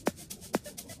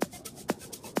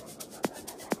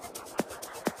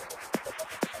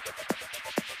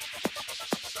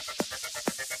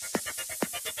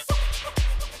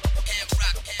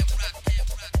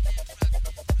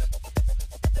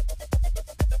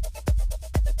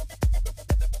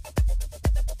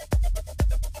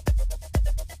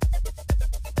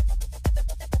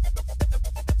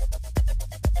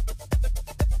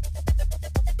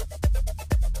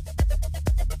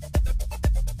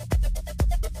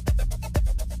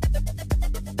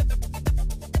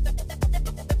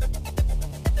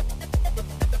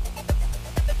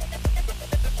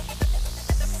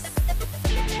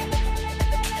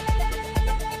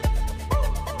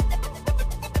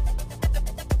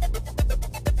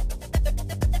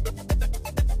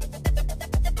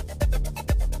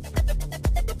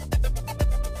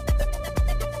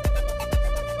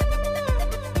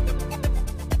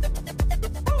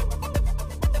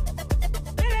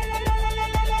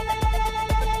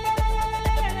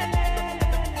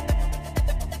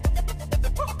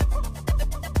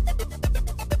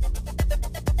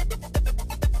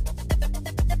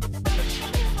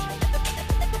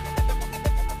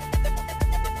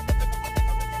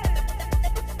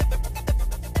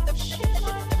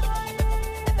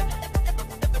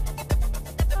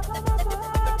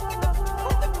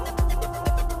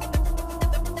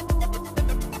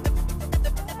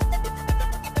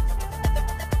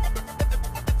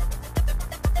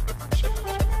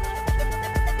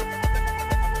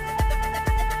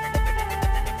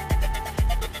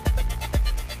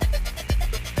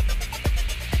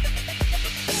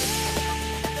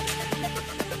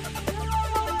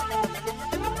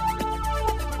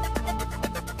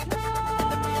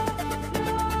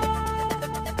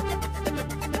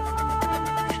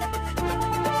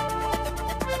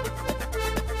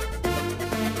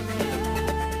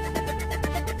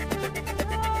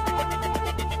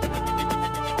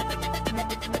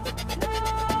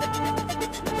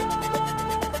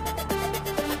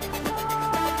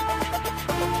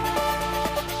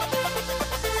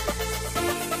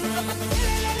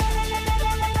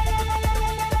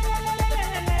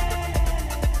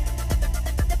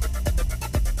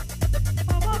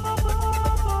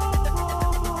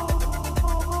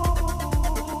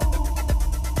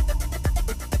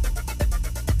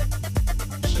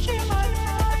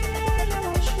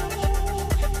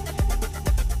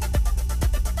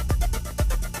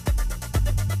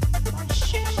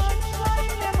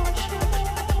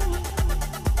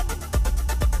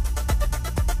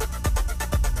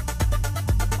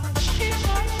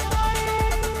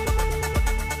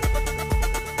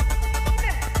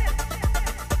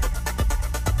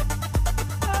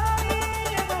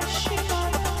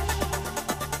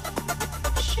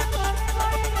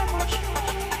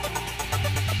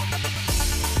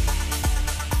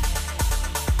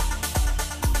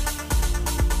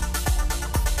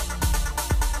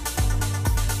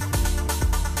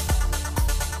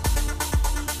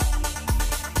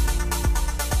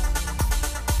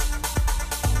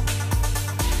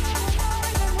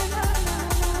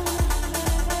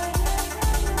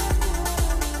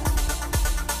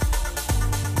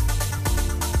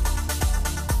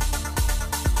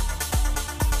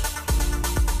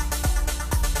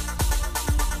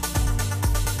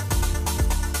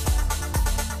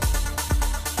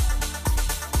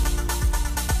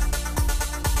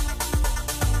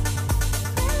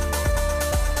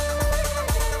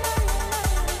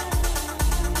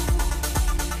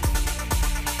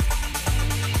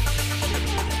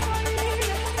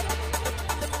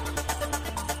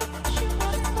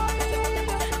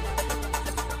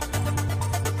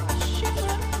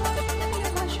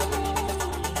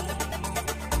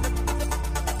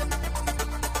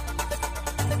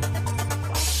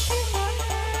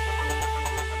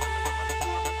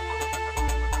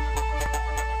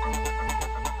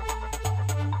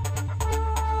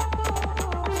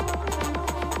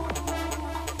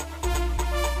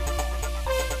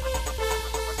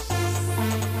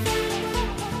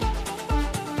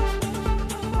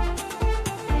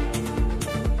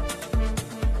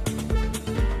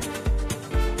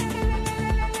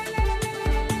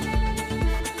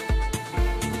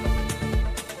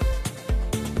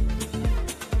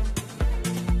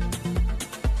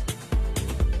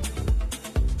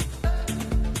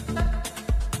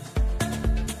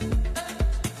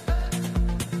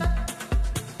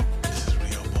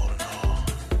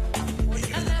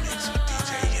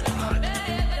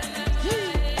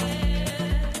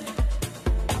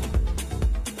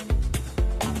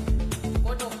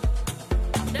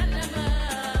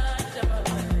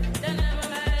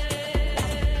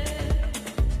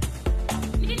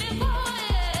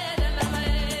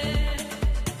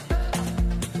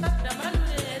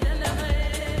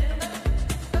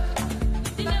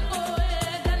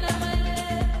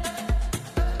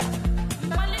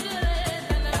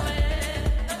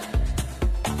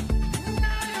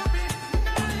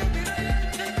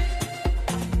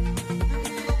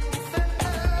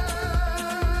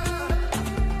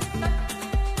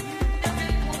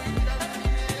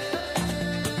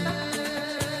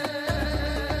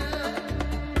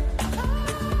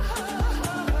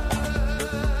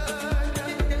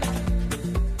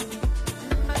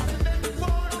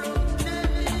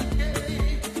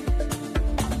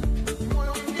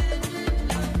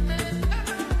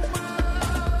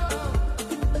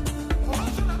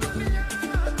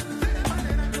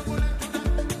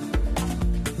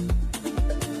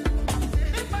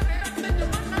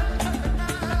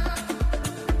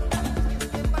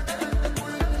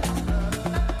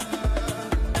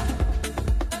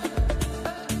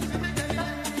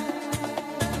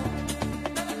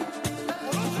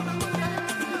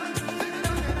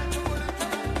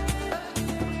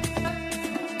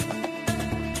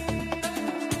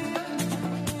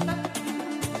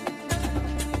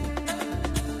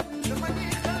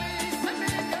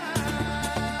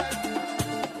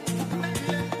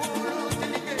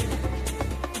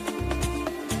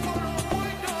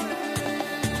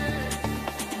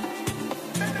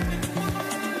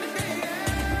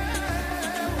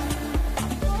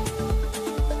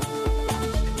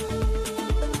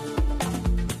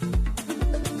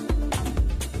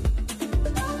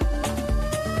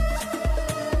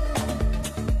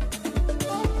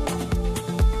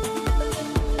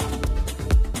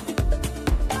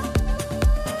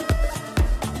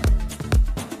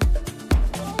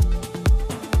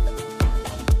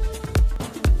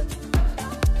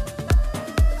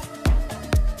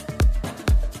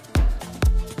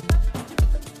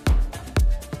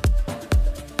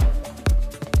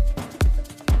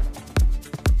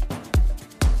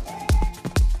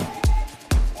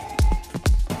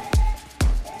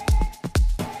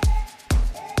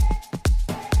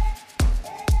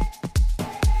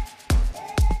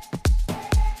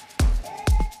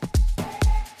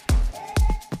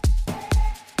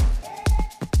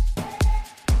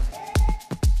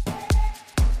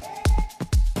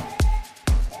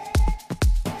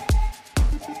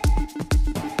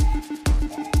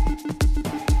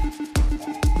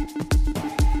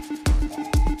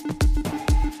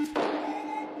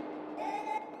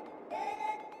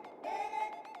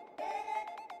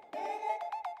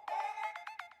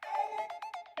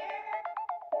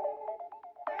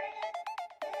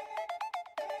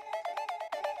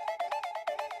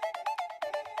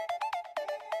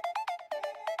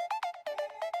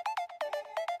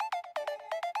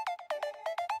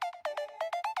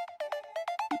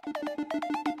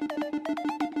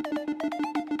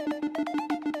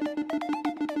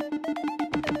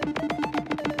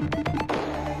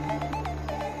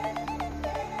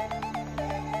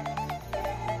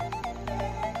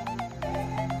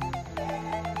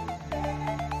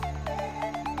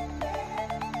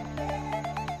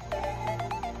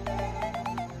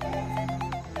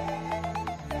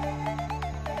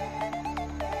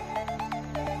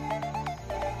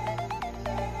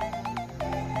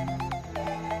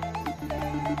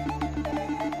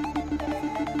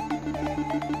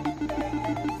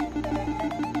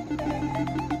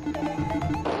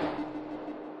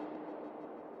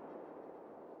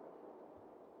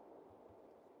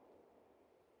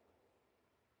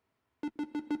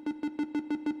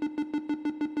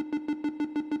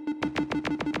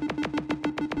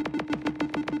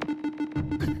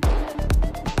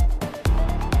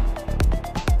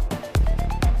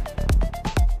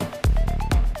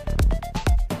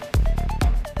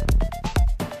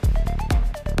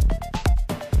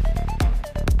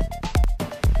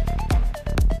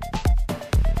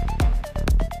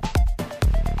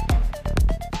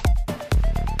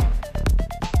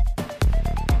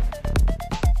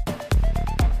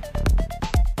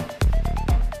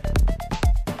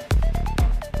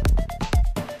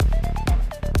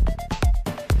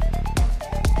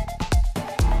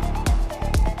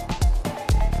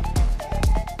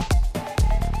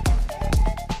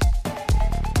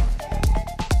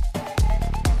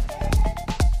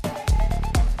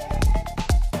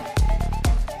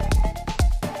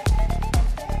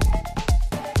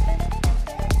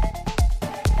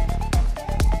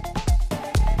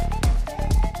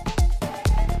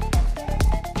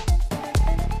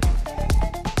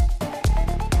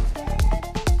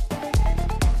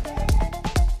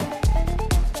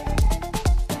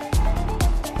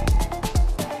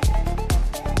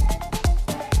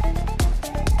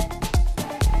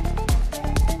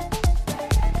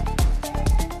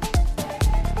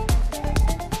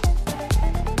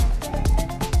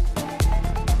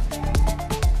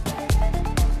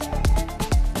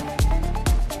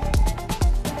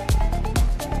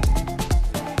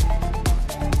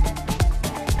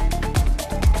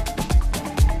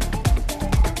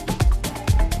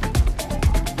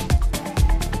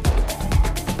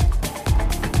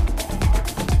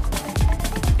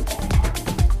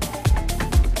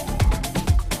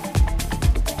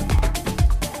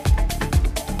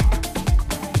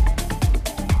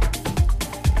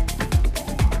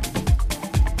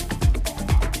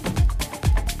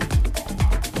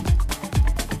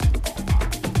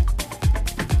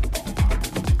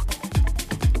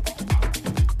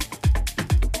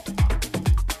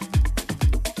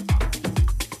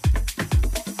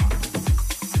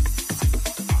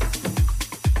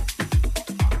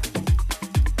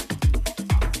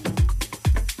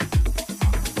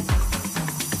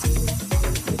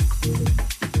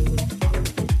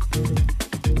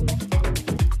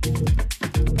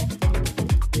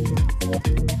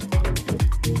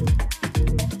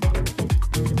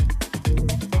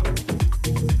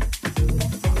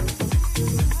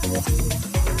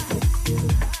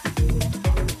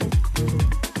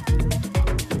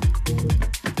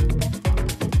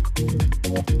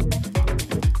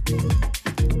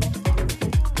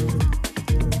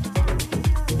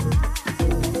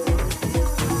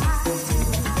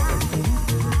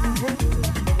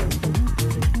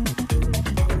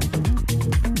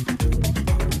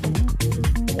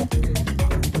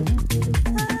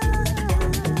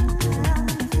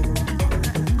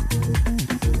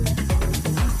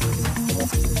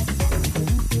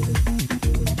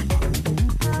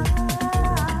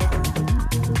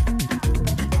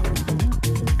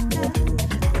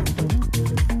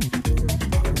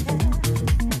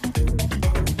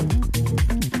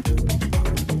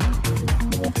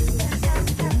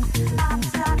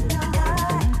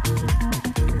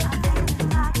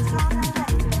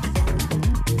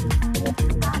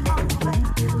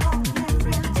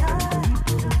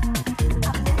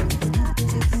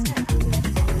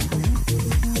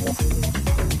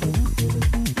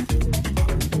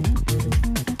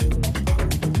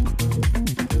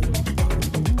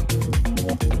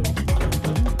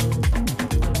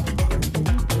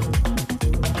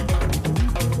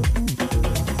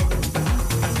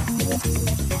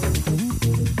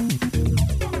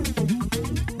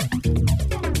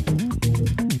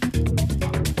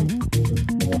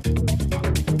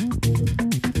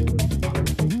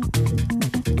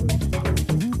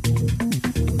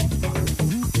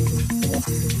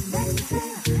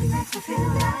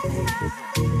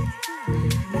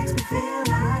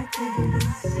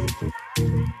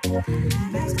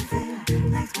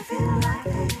 Makes me feel like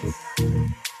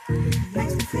this.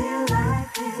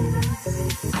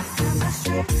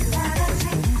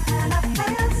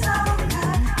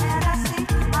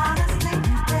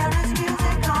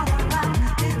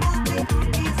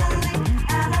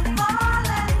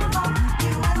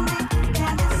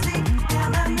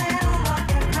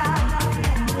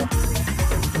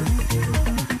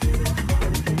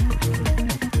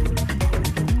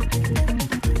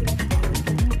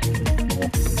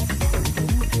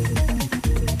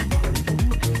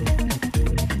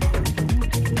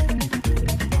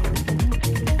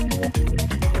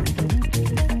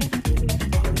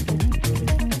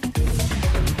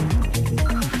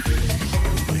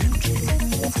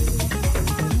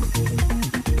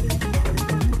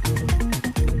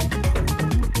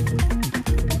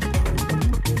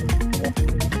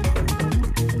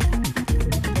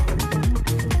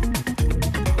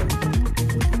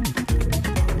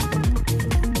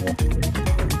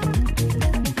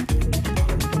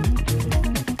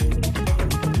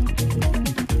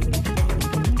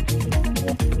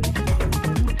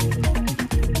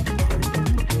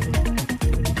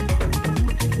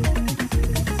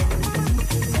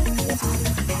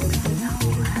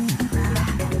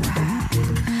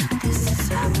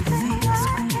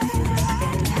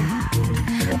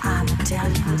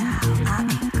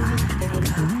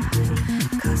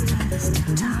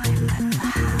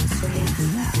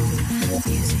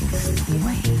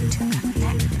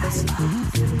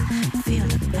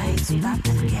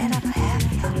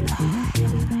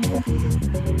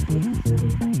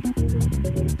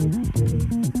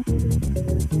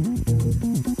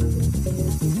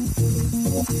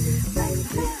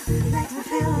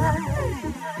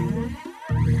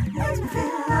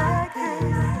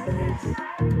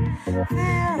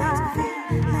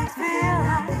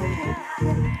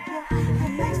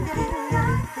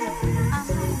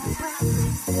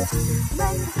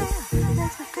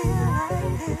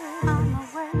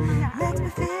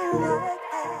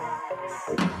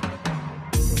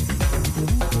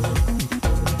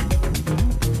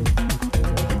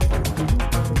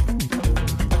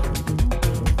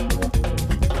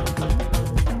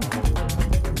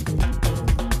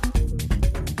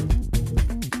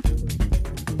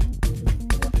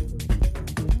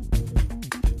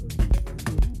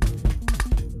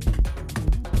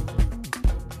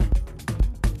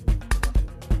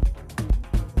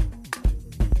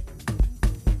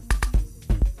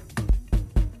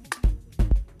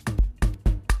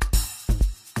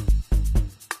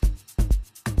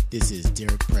 This is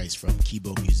Derek Price from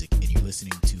Kibo Music, and you're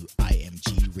listening to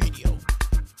IMG Radio.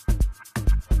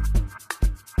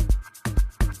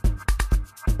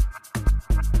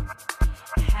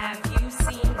 Have you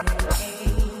seen an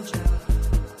angel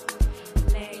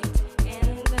late in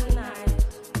the night,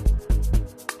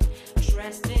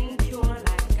 dressed in pure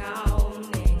like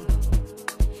gowning,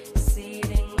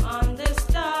 sitting on the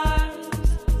stars,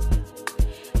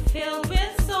 filled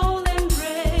with soul and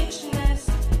richness,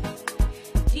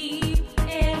 deep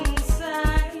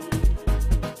inside?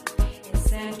 It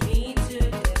sent me to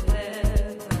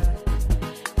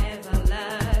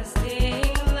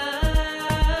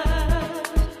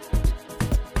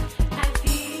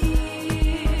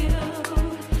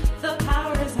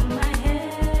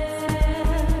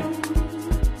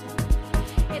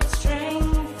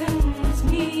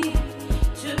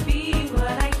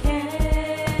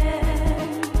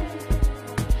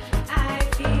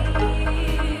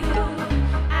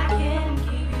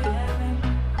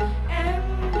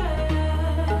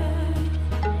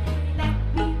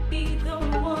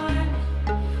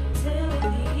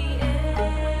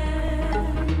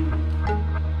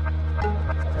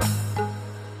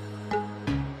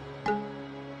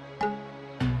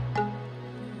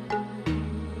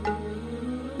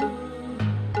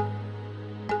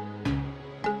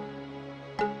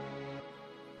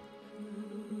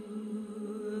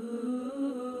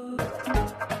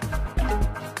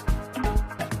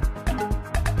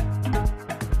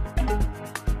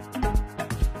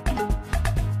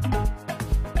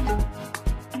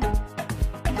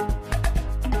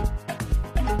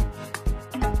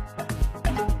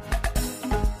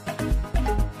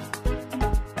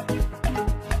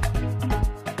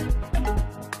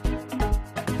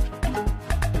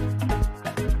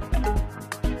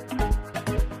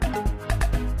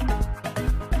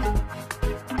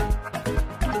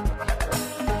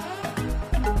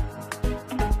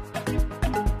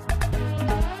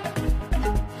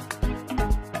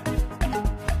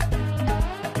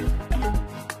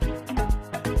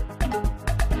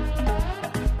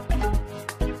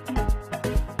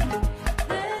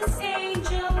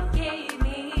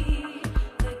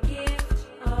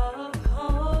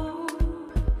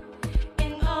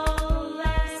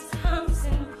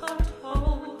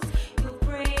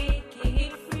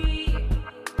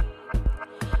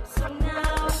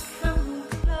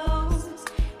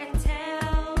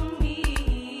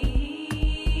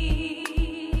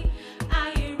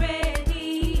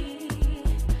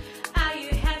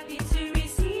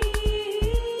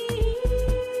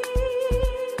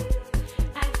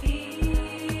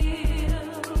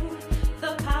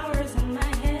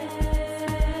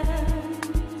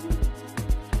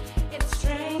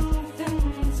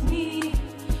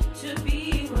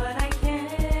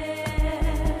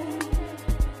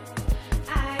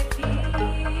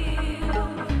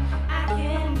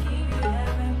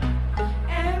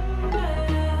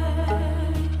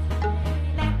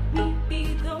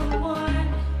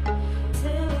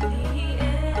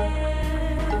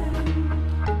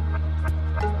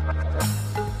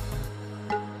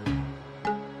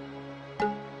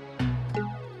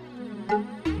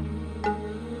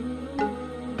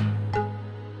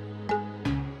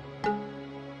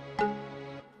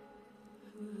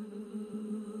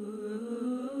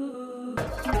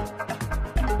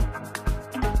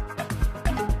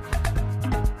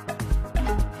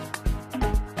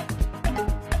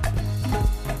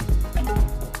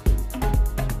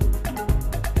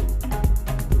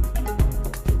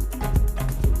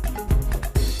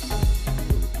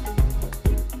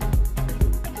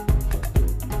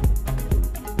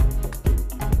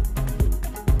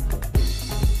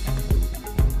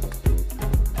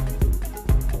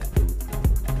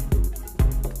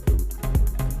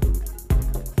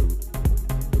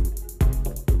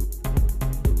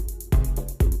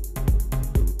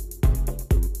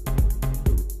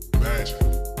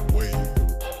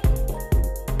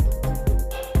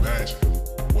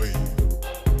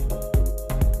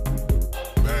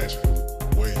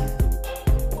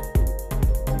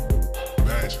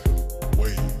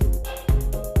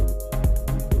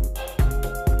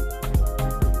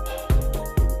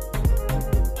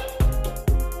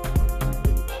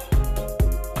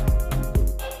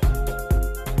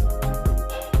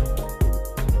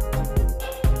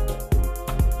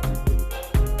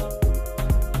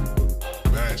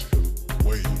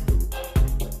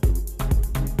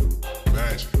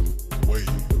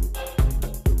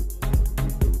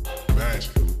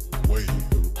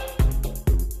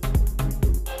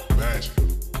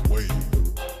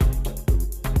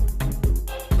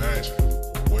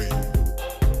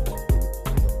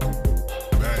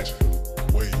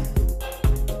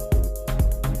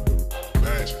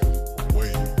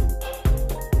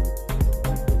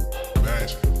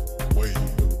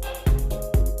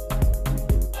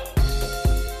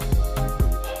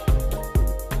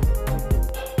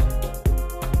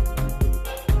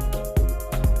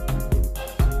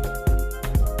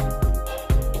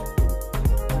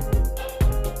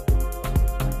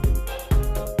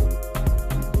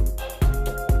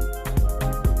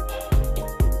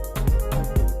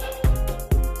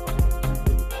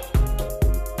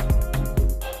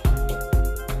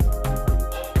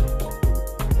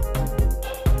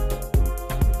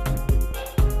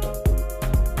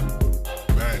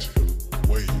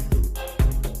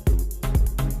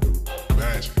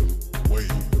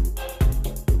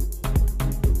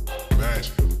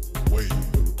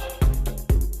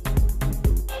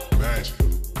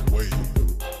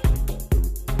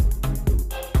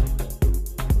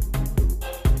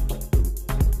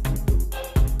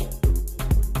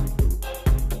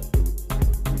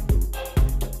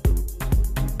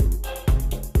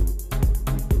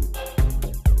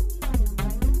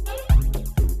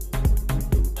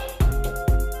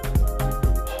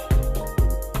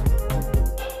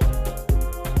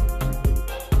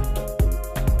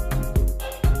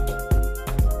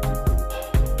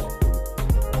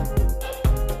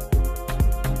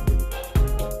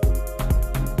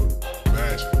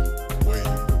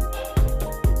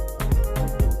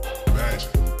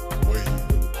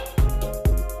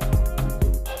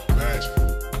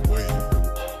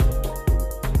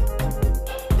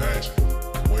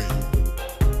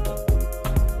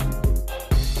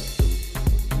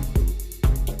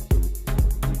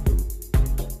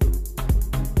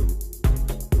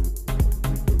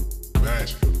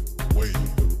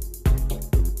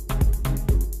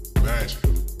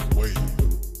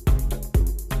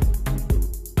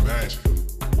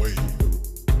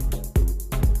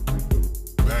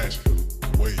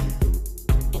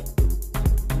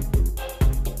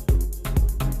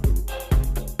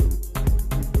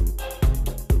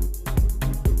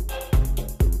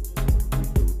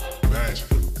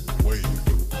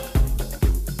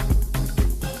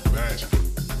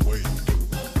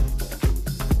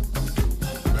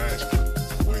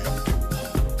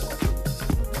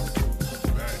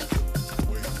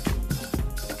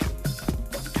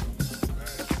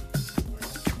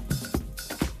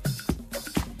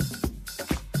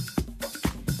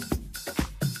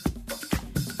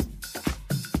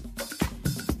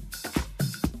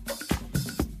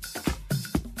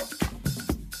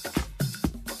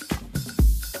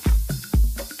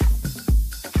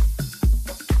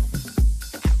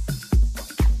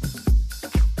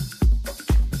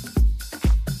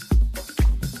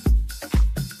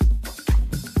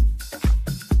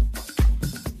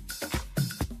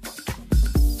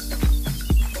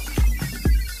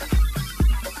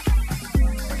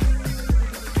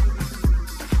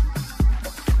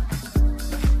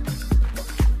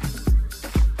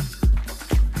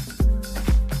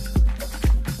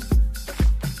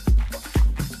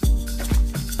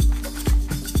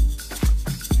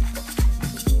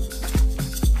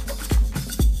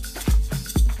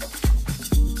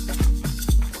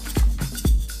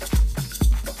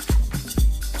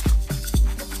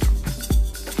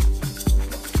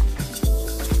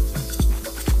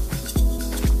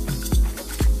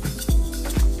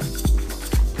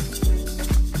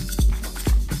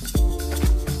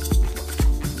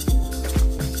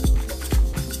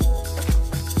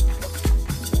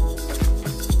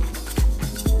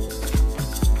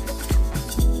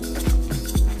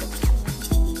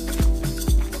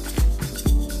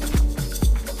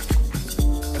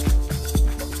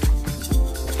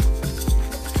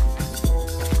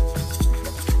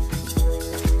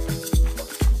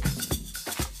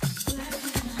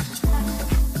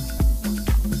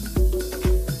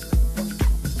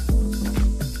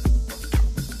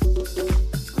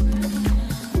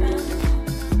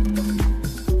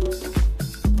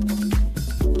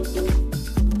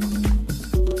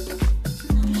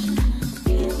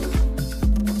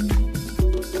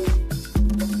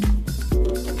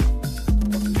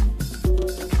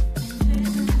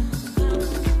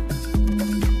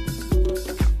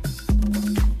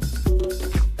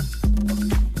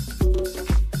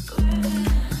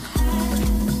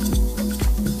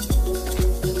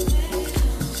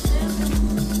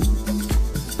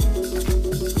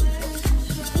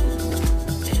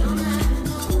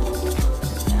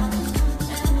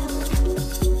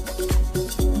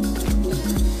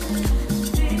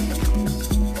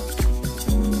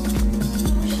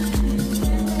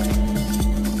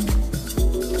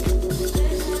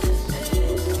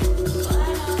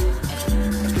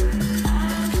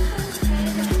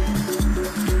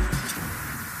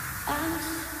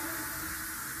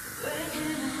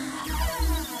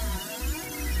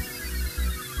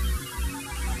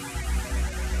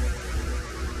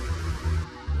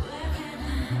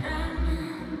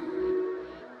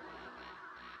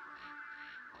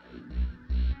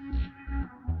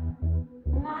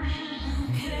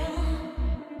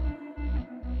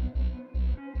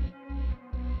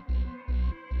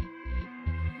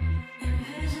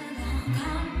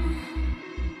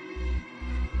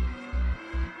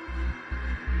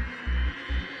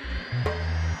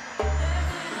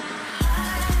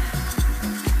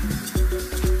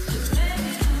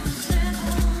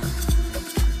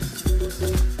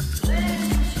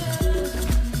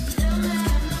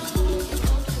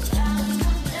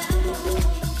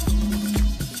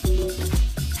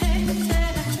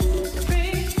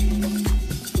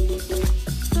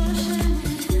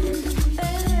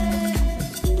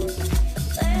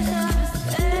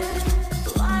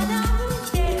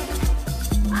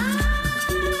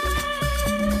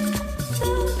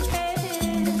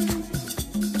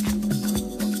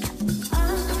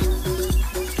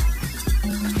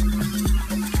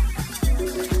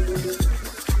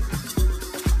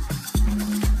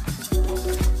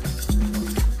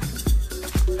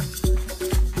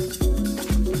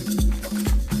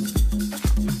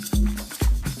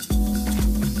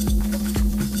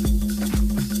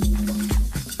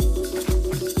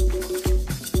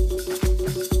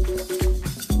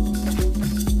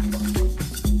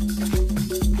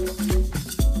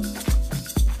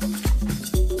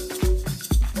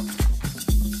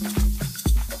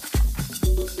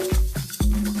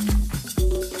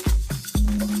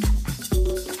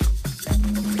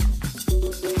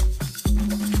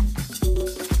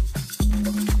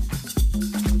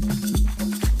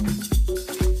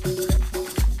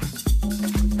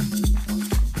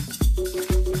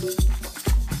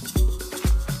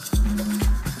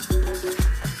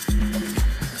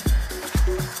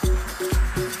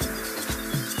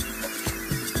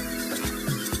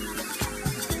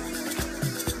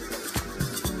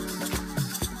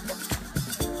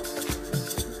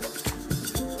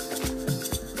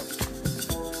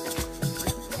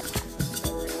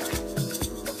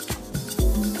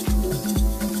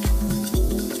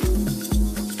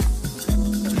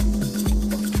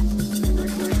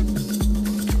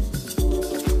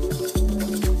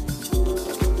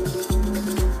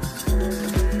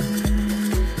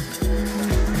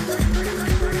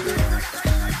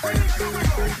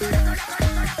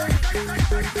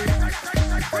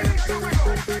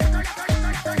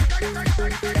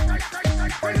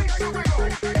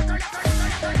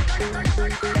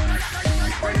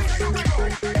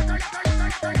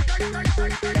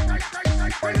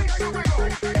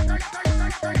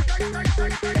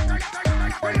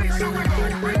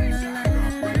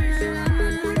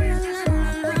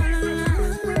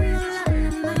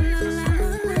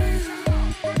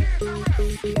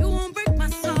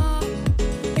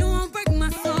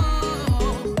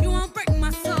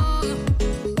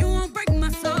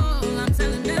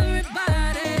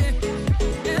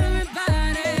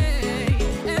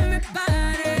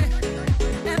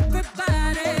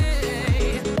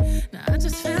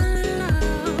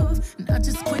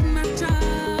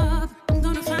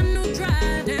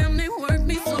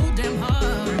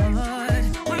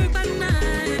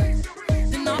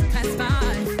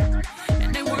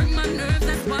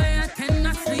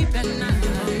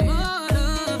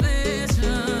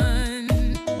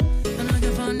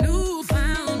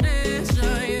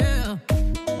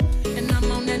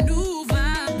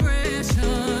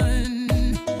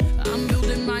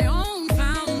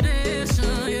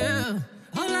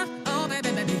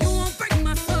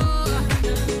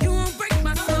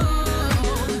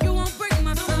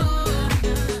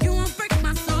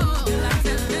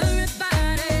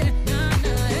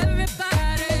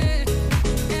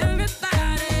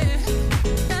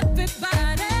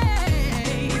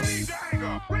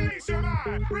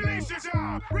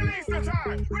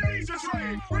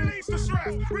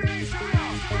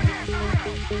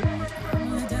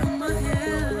Lay down my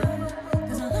head,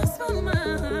 'cause I lost my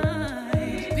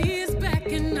mind. B is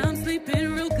back and I'm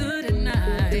sleeping real good at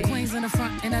night. The queens in the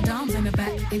front and the doms in the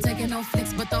back. Ain't taking no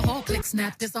flicks, but the whole click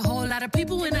snap. There's a whole lot of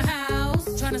people in the house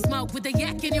trying to smoke with the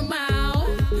yak in your mouth.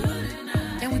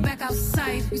 And we back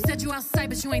outside. You said you outside,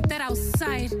 but you ain't that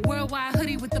outside. Worldwide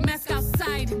hoodie with the mask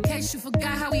outside. In case you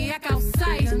forgot how we act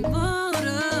outside. And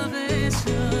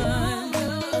motivation.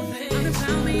 I done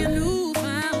found me a new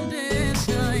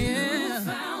foundation, yeah.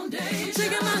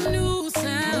 Taking my new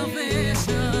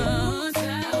salvation.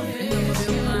 And I'ma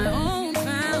build my own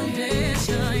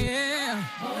foundation, yeah.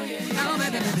 Oh,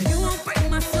 baby, baby, you won't break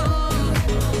my soul.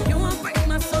 You won't break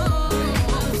my soul.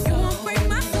 You won't break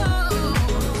my soul.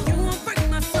 You won't break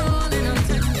my soul. And I'm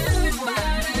telling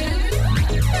everybody,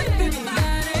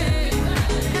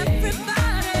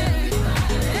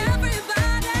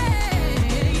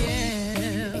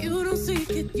 yeah. You don't seek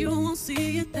it, you won't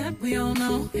see it, that we all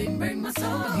know. Can't break my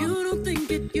soul. If you don't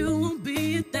think it, you won't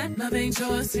be it, that love ain't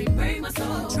yours. Can't break my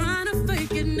soul. Trying to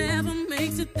fake it never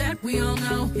makes it, that we all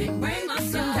know. Can't break my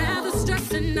soul. Can have the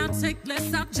stress and I'll take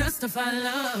less, I'll justify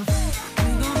love.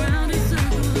 We go round in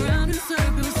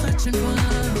circles, searching for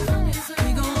love.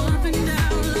 We go up and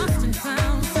down, lost and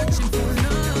found, searching for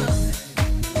love.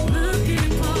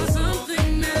 Looking for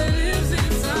something that lives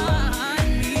inside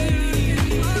me.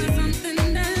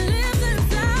 Something that lives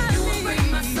inside me. You won't break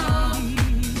my soul.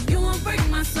 You won't break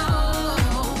my soul.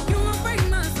 You won't break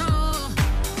my soul.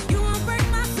 You won't break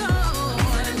my soul.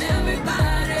 Telling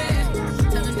everybody,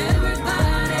 telling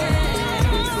everybody,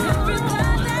 everybody.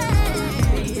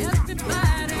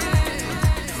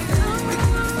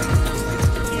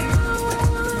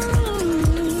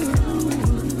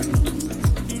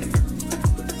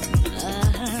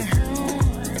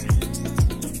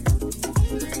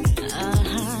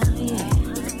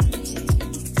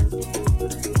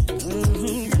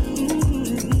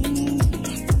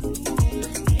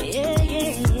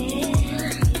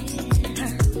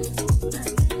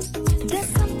 There's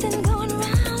something going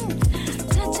around,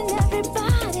 touching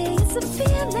everybody. It's a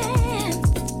feeling,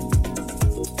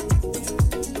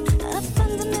 a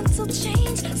fundamental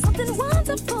change, something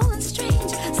wonderful and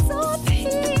strange, so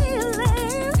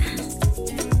appealing.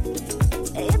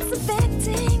 It's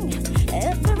affecting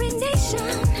every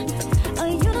nation, a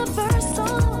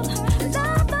universal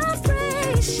love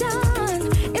vibration.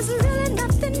 It's really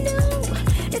nothing new,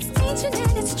 it's ancient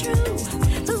and it's true.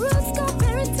 The roots go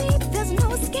very deep, there's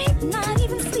no escape, not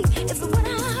even sleep. It's what I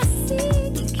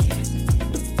seek,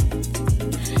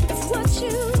 it's what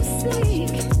you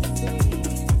seek.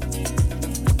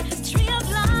 Tree of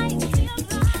life,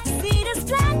 seed is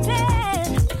planted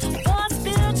for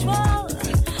spiritual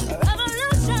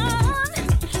revolution.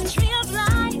 Tree of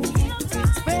life,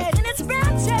 spreading its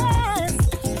branches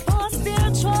for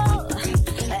spiritual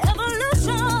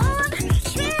evolution.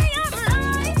 Tree of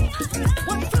life,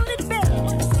 one fruited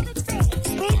berries,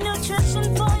 sweet nutrition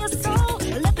for your soul.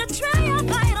 Let the tree of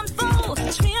light unfold.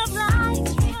 Tree of life,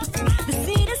 the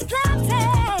seed is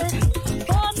planted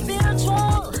for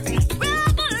spiritual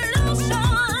revolution.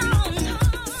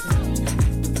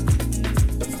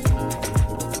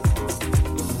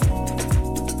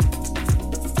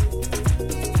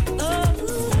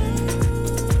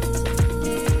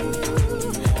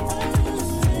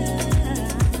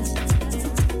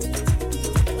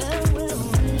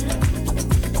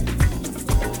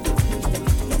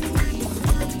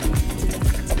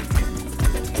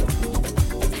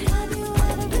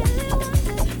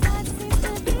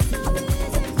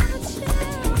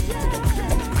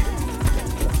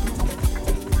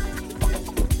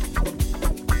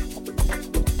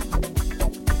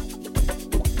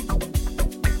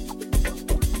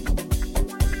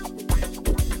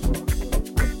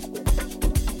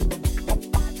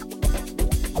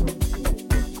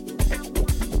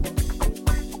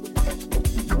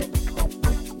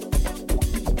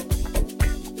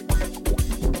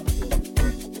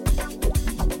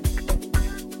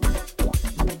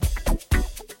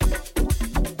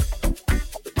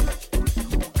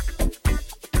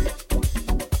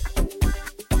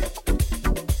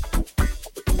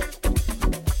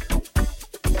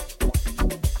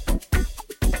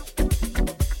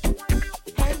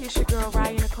 Hey, it's your girl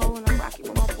Ryan Nicole, and I'm rocking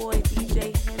with my boy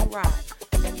DJ Hen Rock.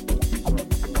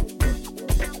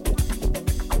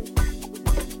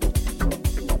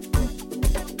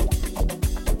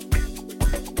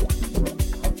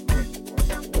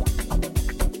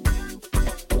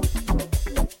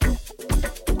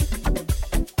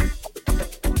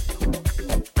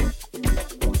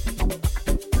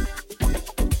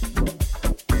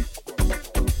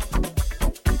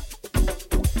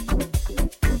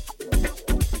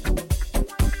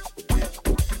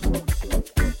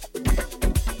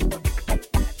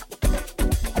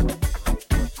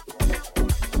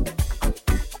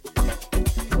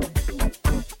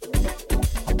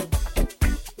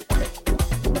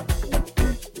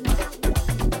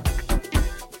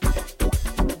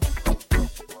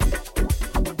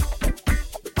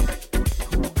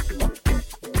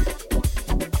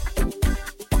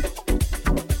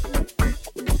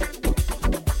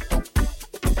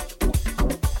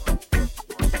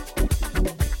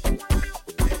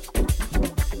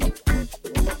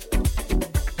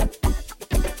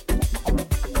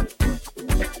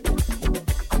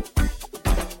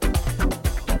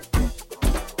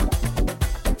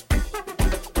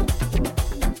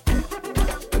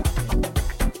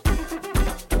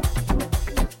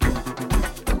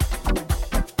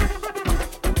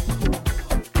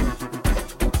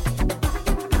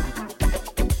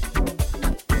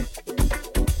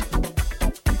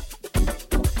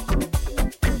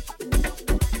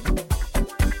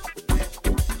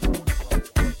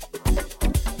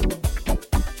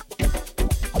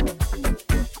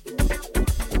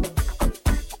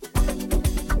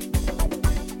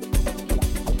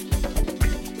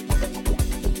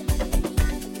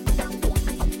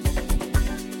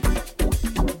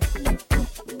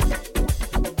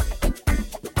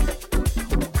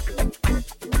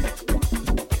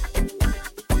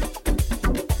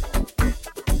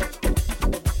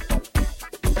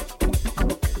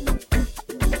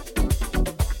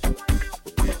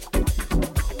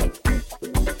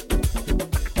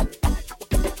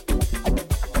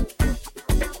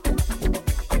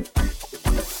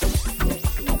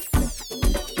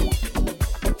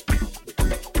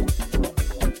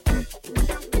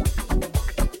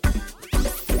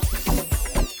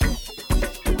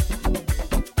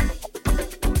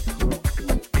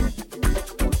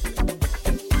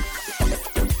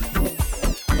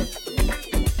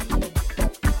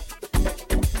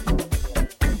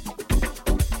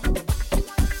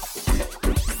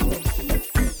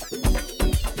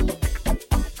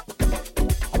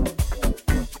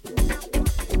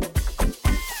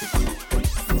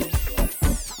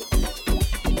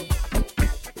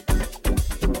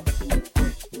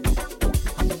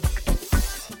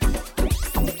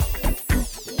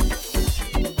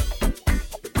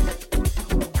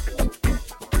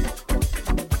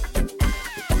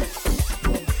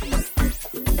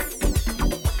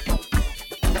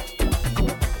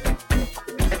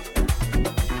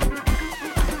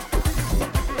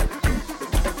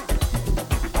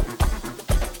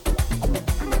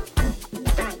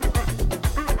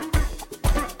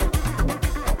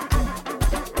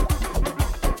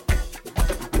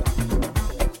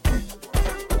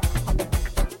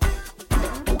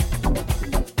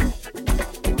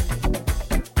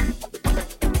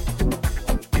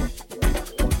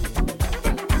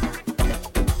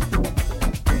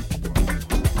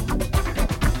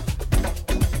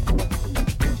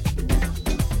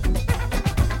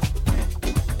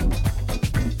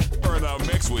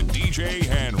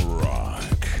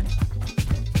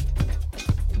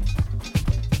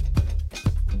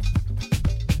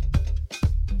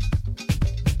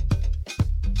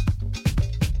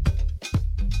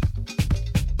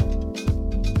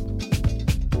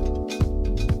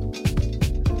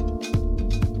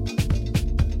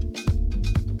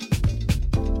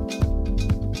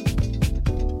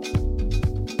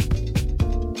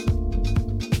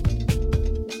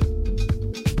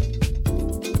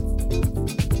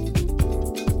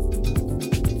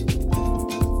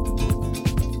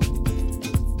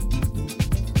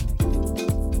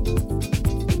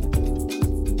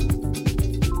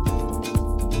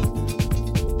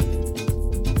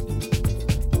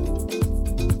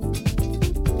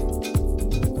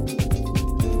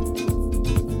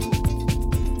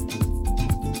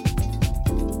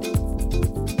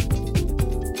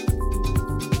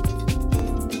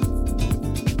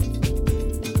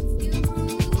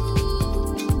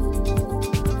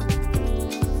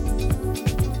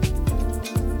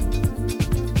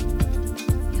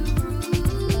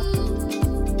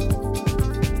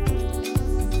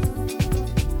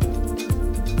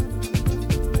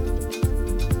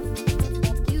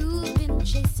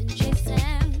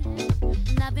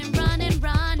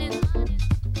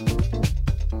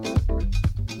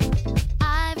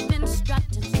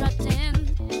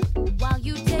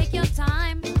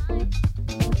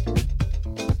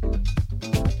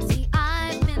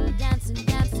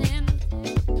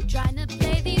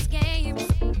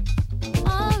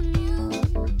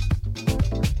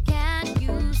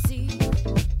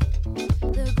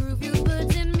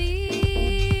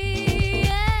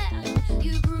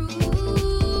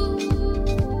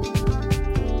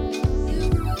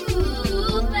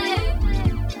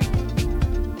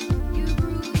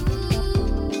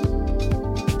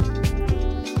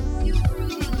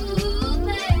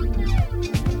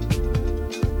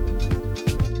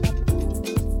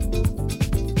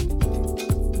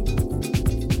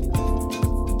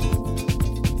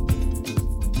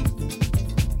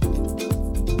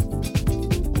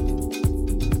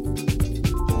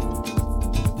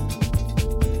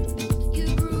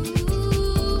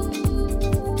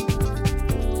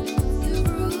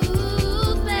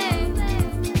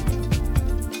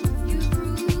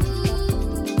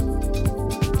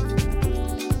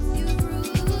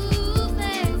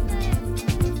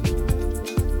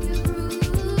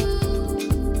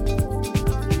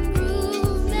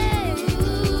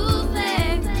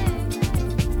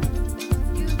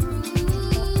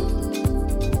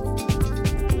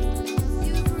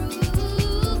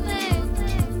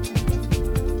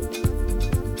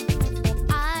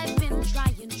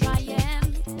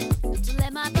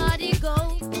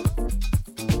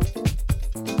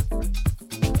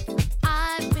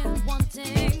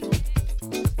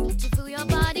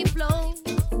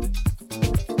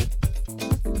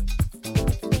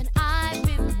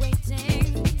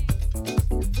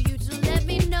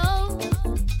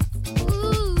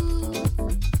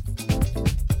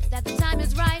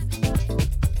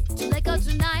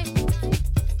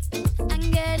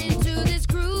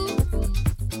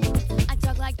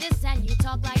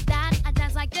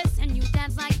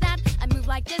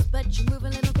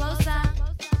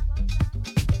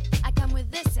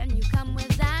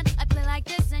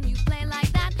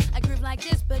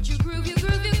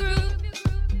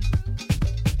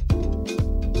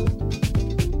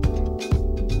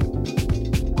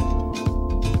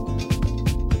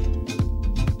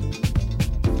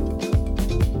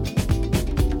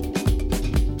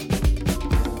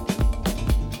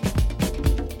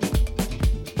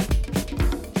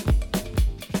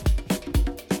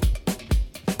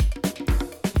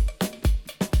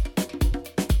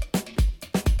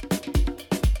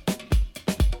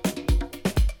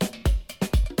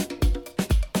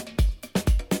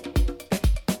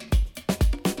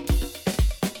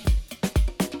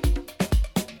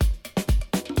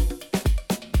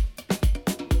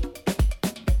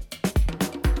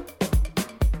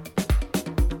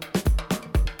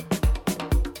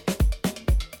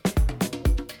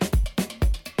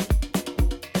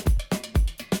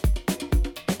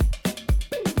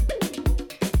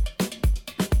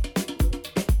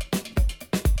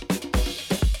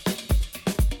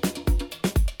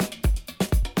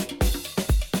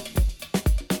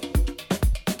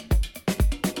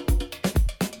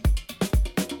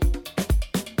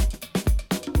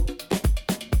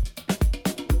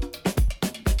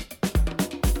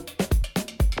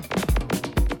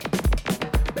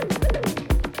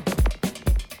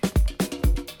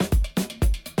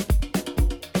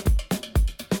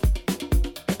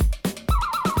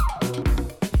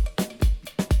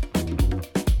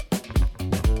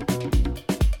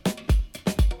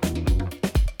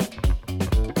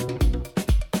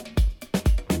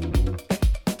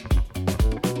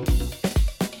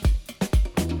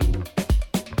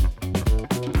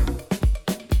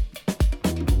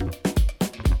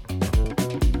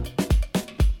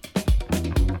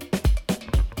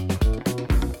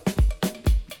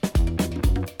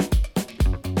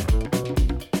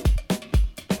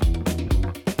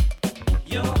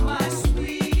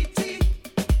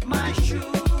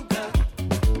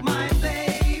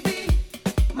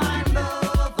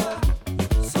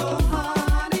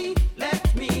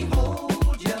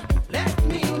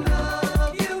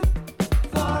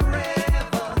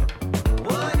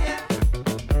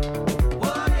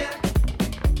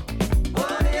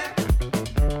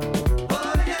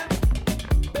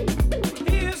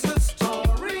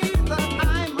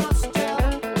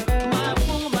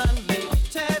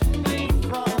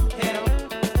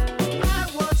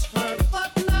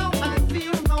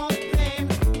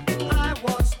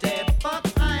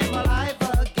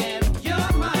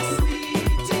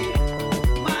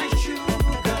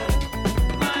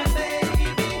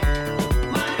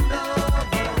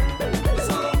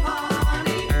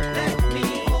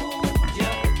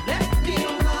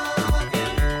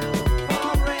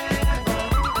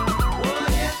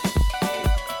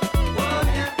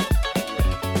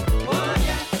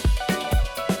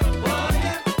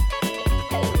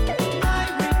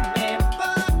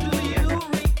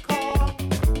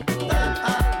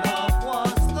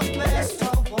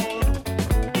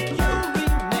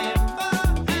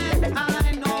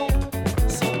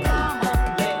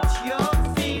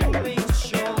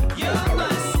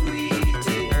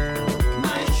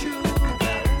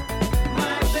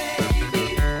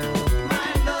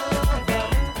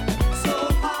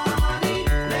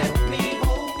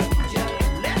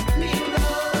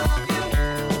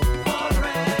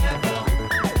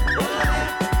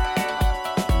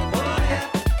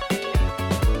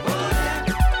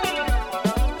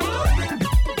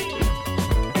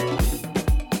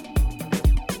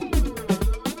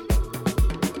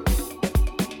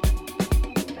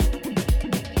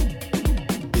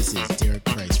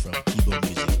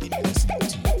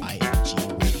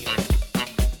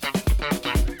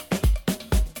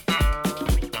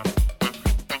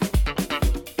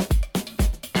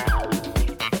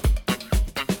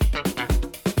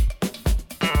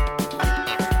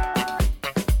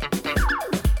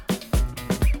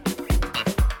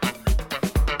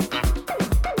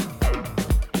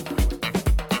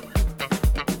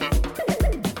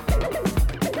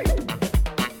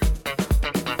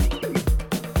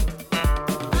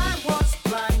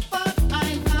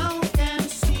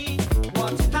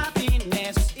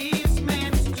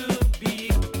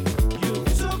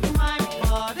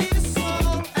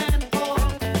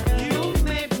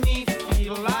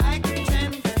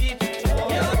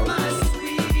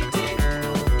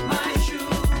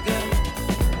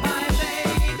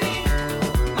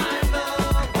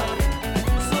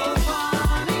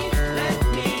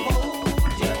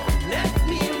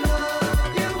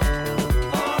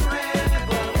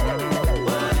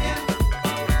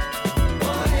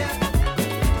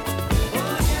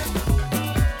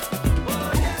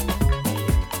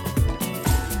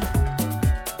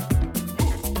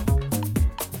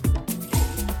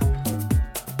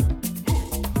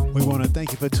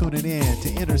 Thank you for tuning in to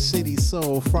Inner City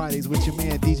Soul Fridays with your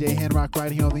man DJ Handrock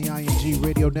right here on the IMG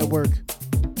Radio Network.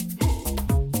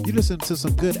 You listen to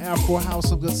some good Afro house,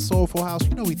 some good soulful house.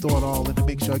 You know we throw it all in the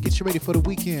mix, y'all. Get you ready for the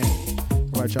weekend.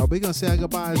 All right, y'all. We're going to say our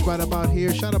goodbyes right about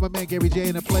here. Shout out my man Gary J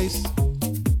in the place.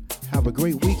 Have a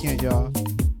great weekend, y'all.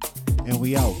 And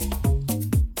we out.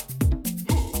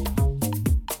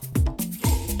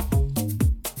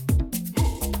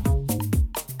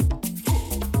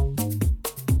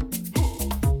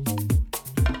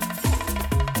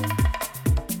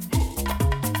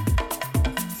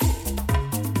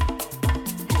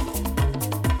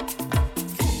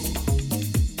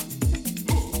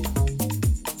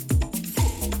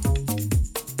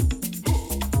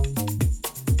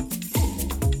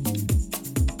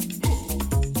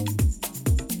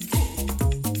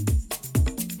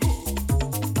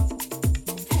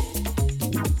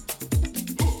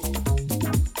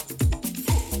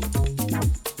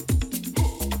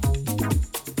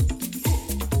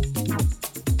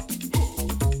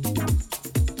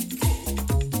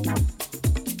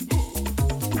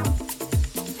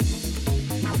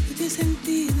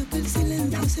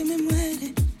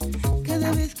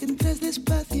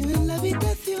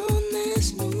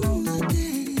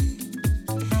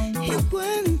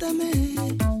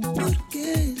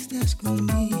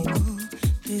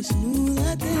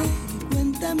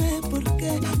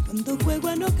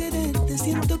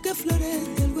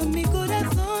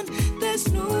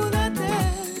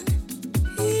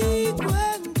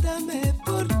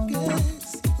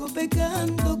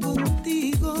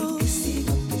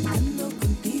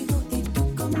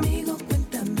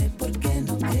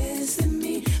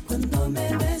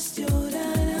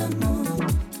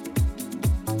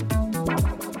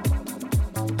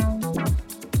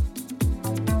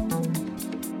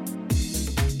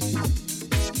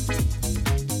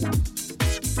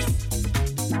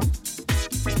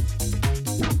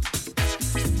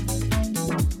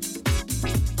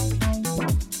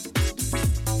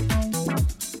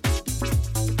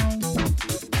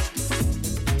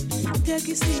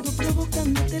 Aquí sigo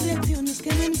provocándote reacciones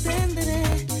que no entenderé,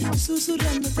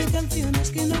 susurrándote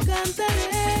canciones que no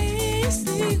cantaré. Y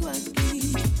sigo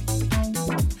aquí,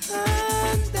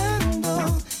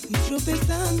 andando y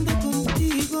tropezando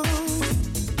contigo.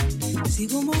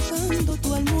 Sigo mojando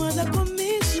tu almohada con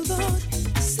mi sudor.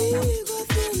 Sigo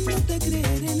haciéndote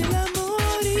creer en el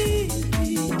amor y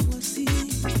vivo así.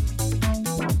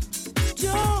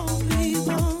 Yo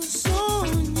vivo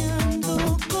soñando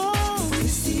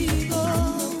contigo.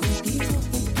 Contigo y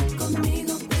tú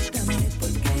conmigo. Cuéntame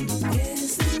por qué no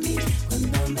crees en mí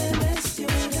cuando me ves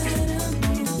llorar,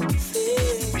 amor.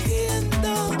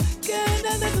 Fingiendo que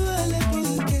nada duele.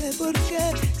 ¿Por qué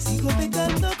sigo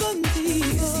pecando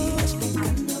contigo? Sigues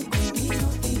pecando conmigo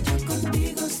y yo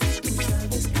contigo. Si tú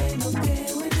sabes que no crees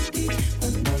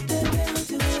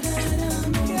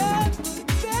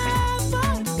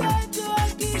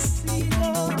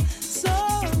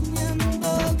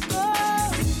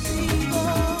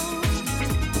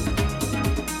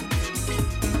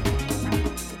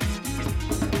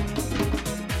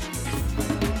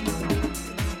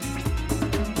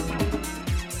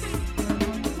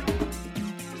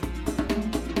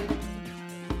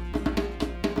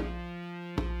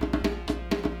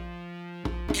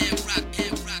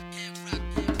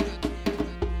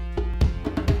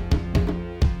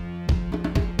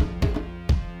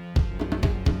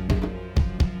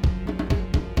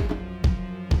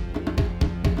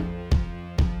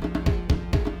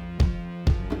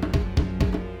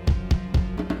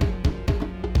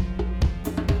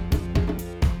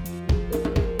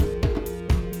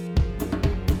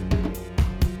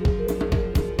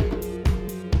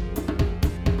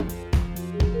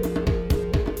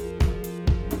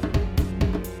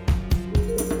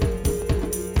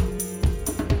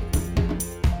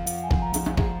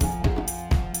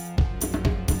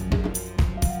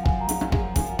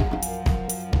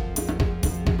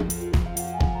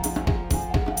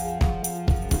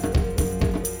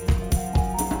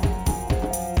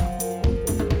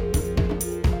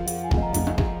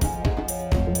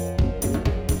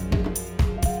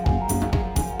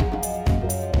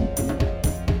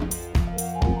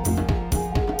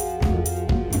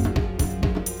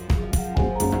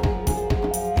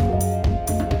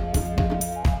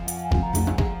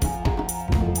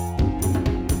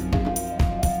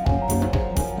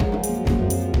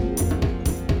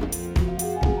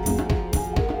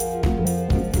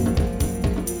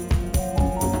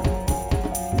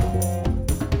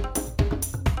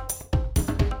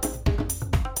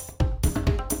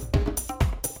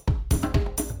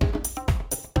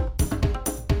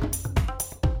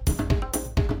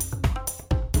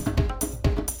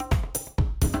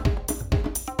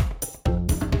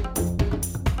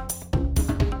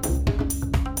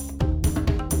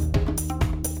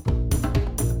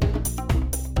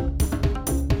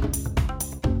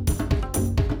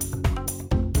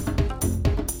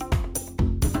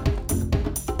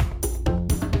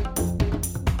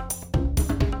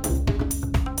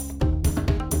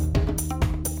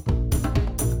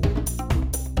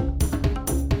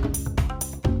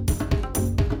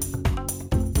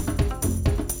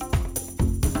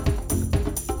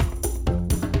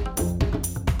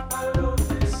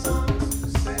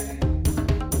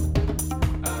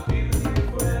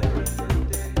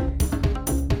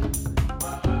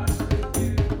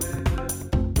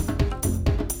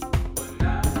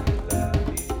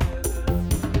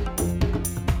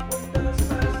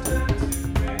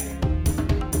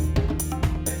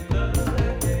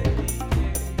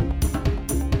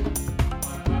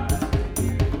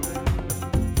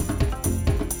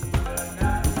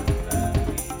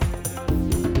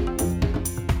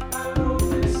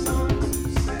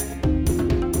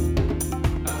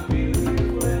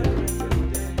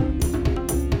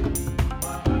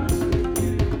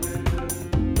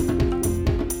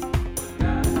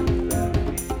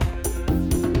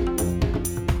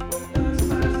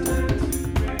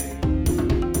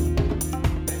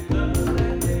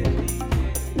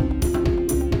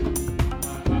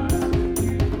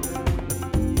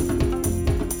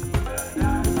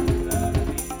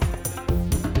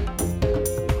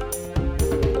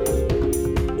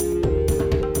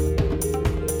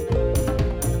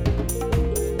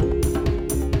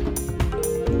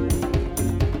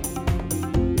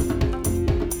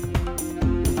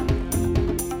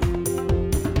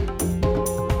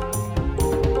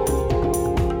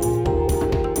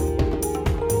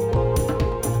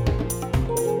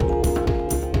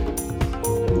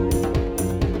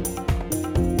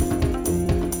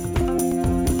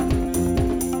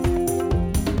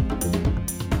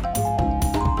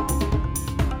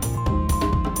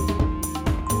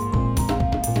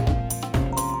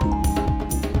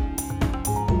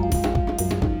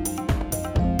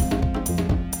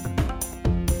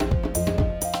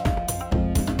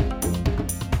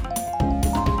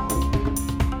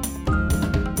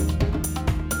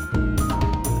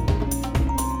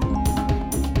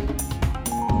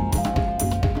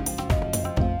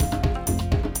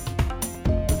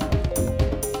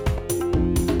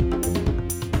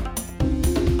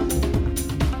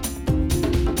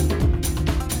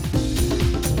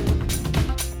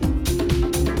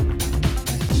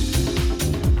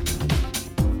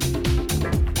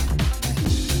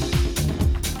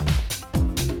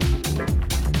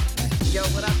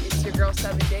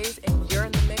 7 days, and you're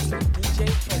in the mix with DJ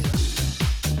Kelli.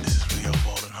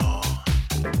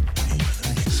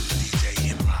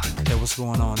 Hey, what's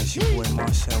going on? It's your boy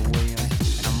Marcel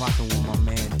Williams, and I'm rocking with my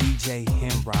man DJ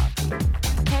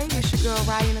Hemrock. Hey, it's your girl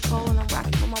Ryan Nicole, and I'm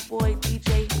rocking with my boy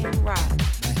DJ Hemrock.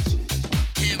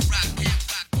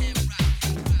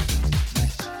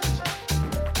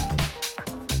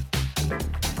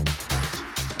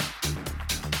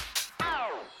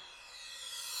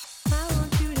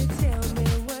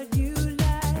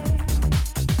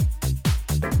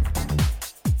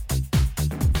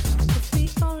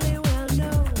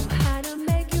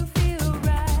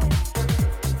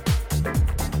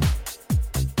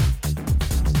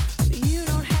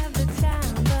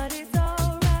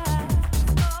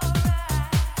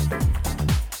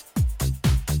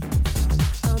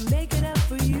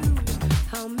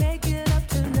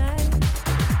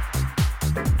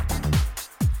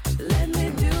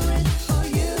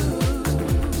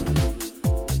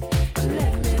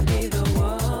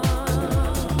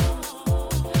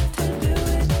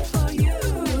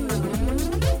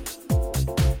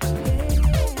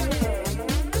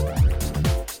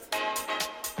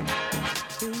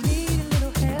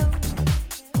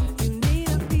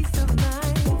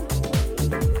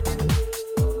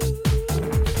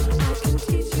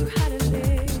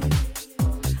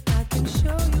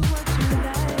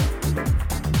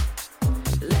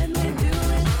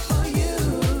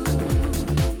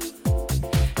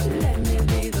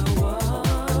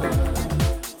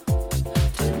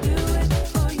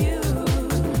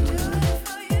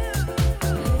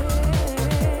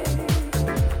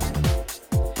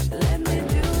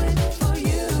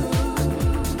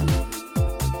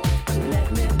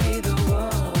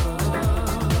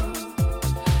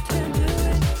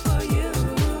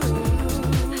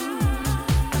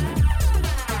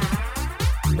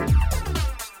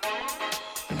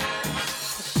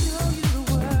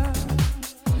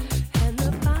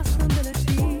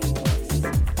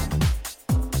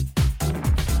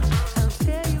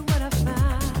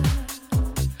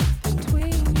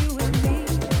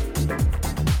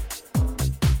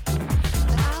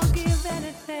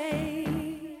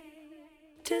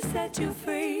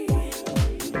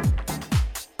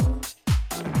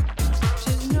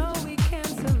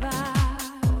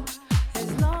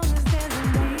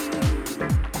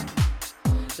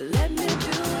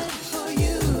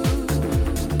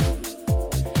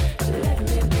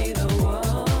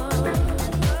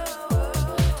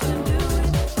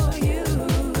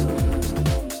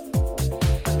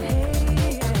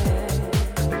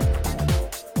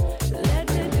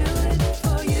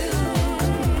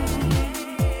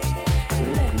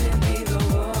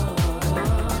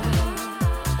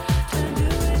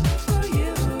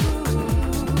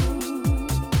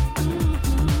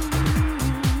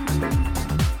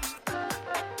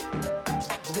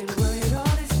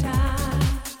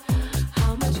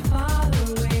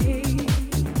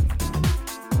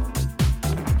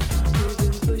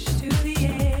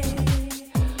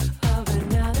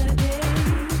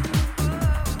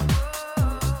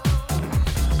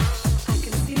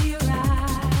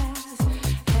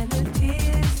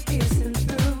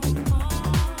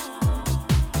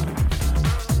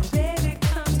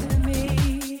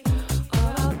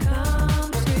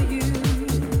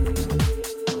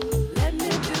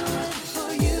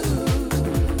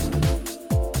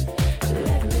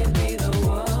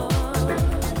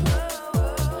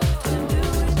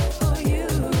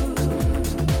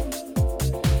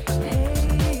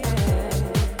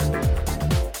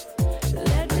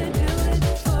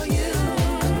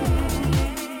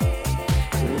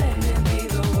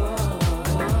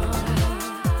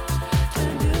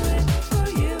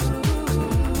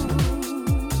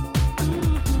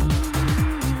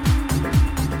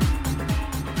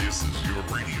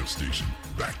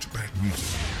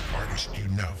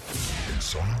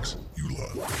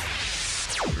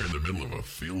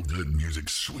 Feel-good music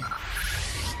suite.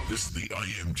 This is the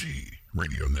IMG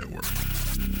Radio Network.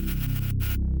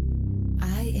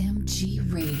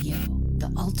 IMG Radio,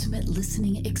 the ultimate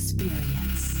listening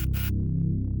experience.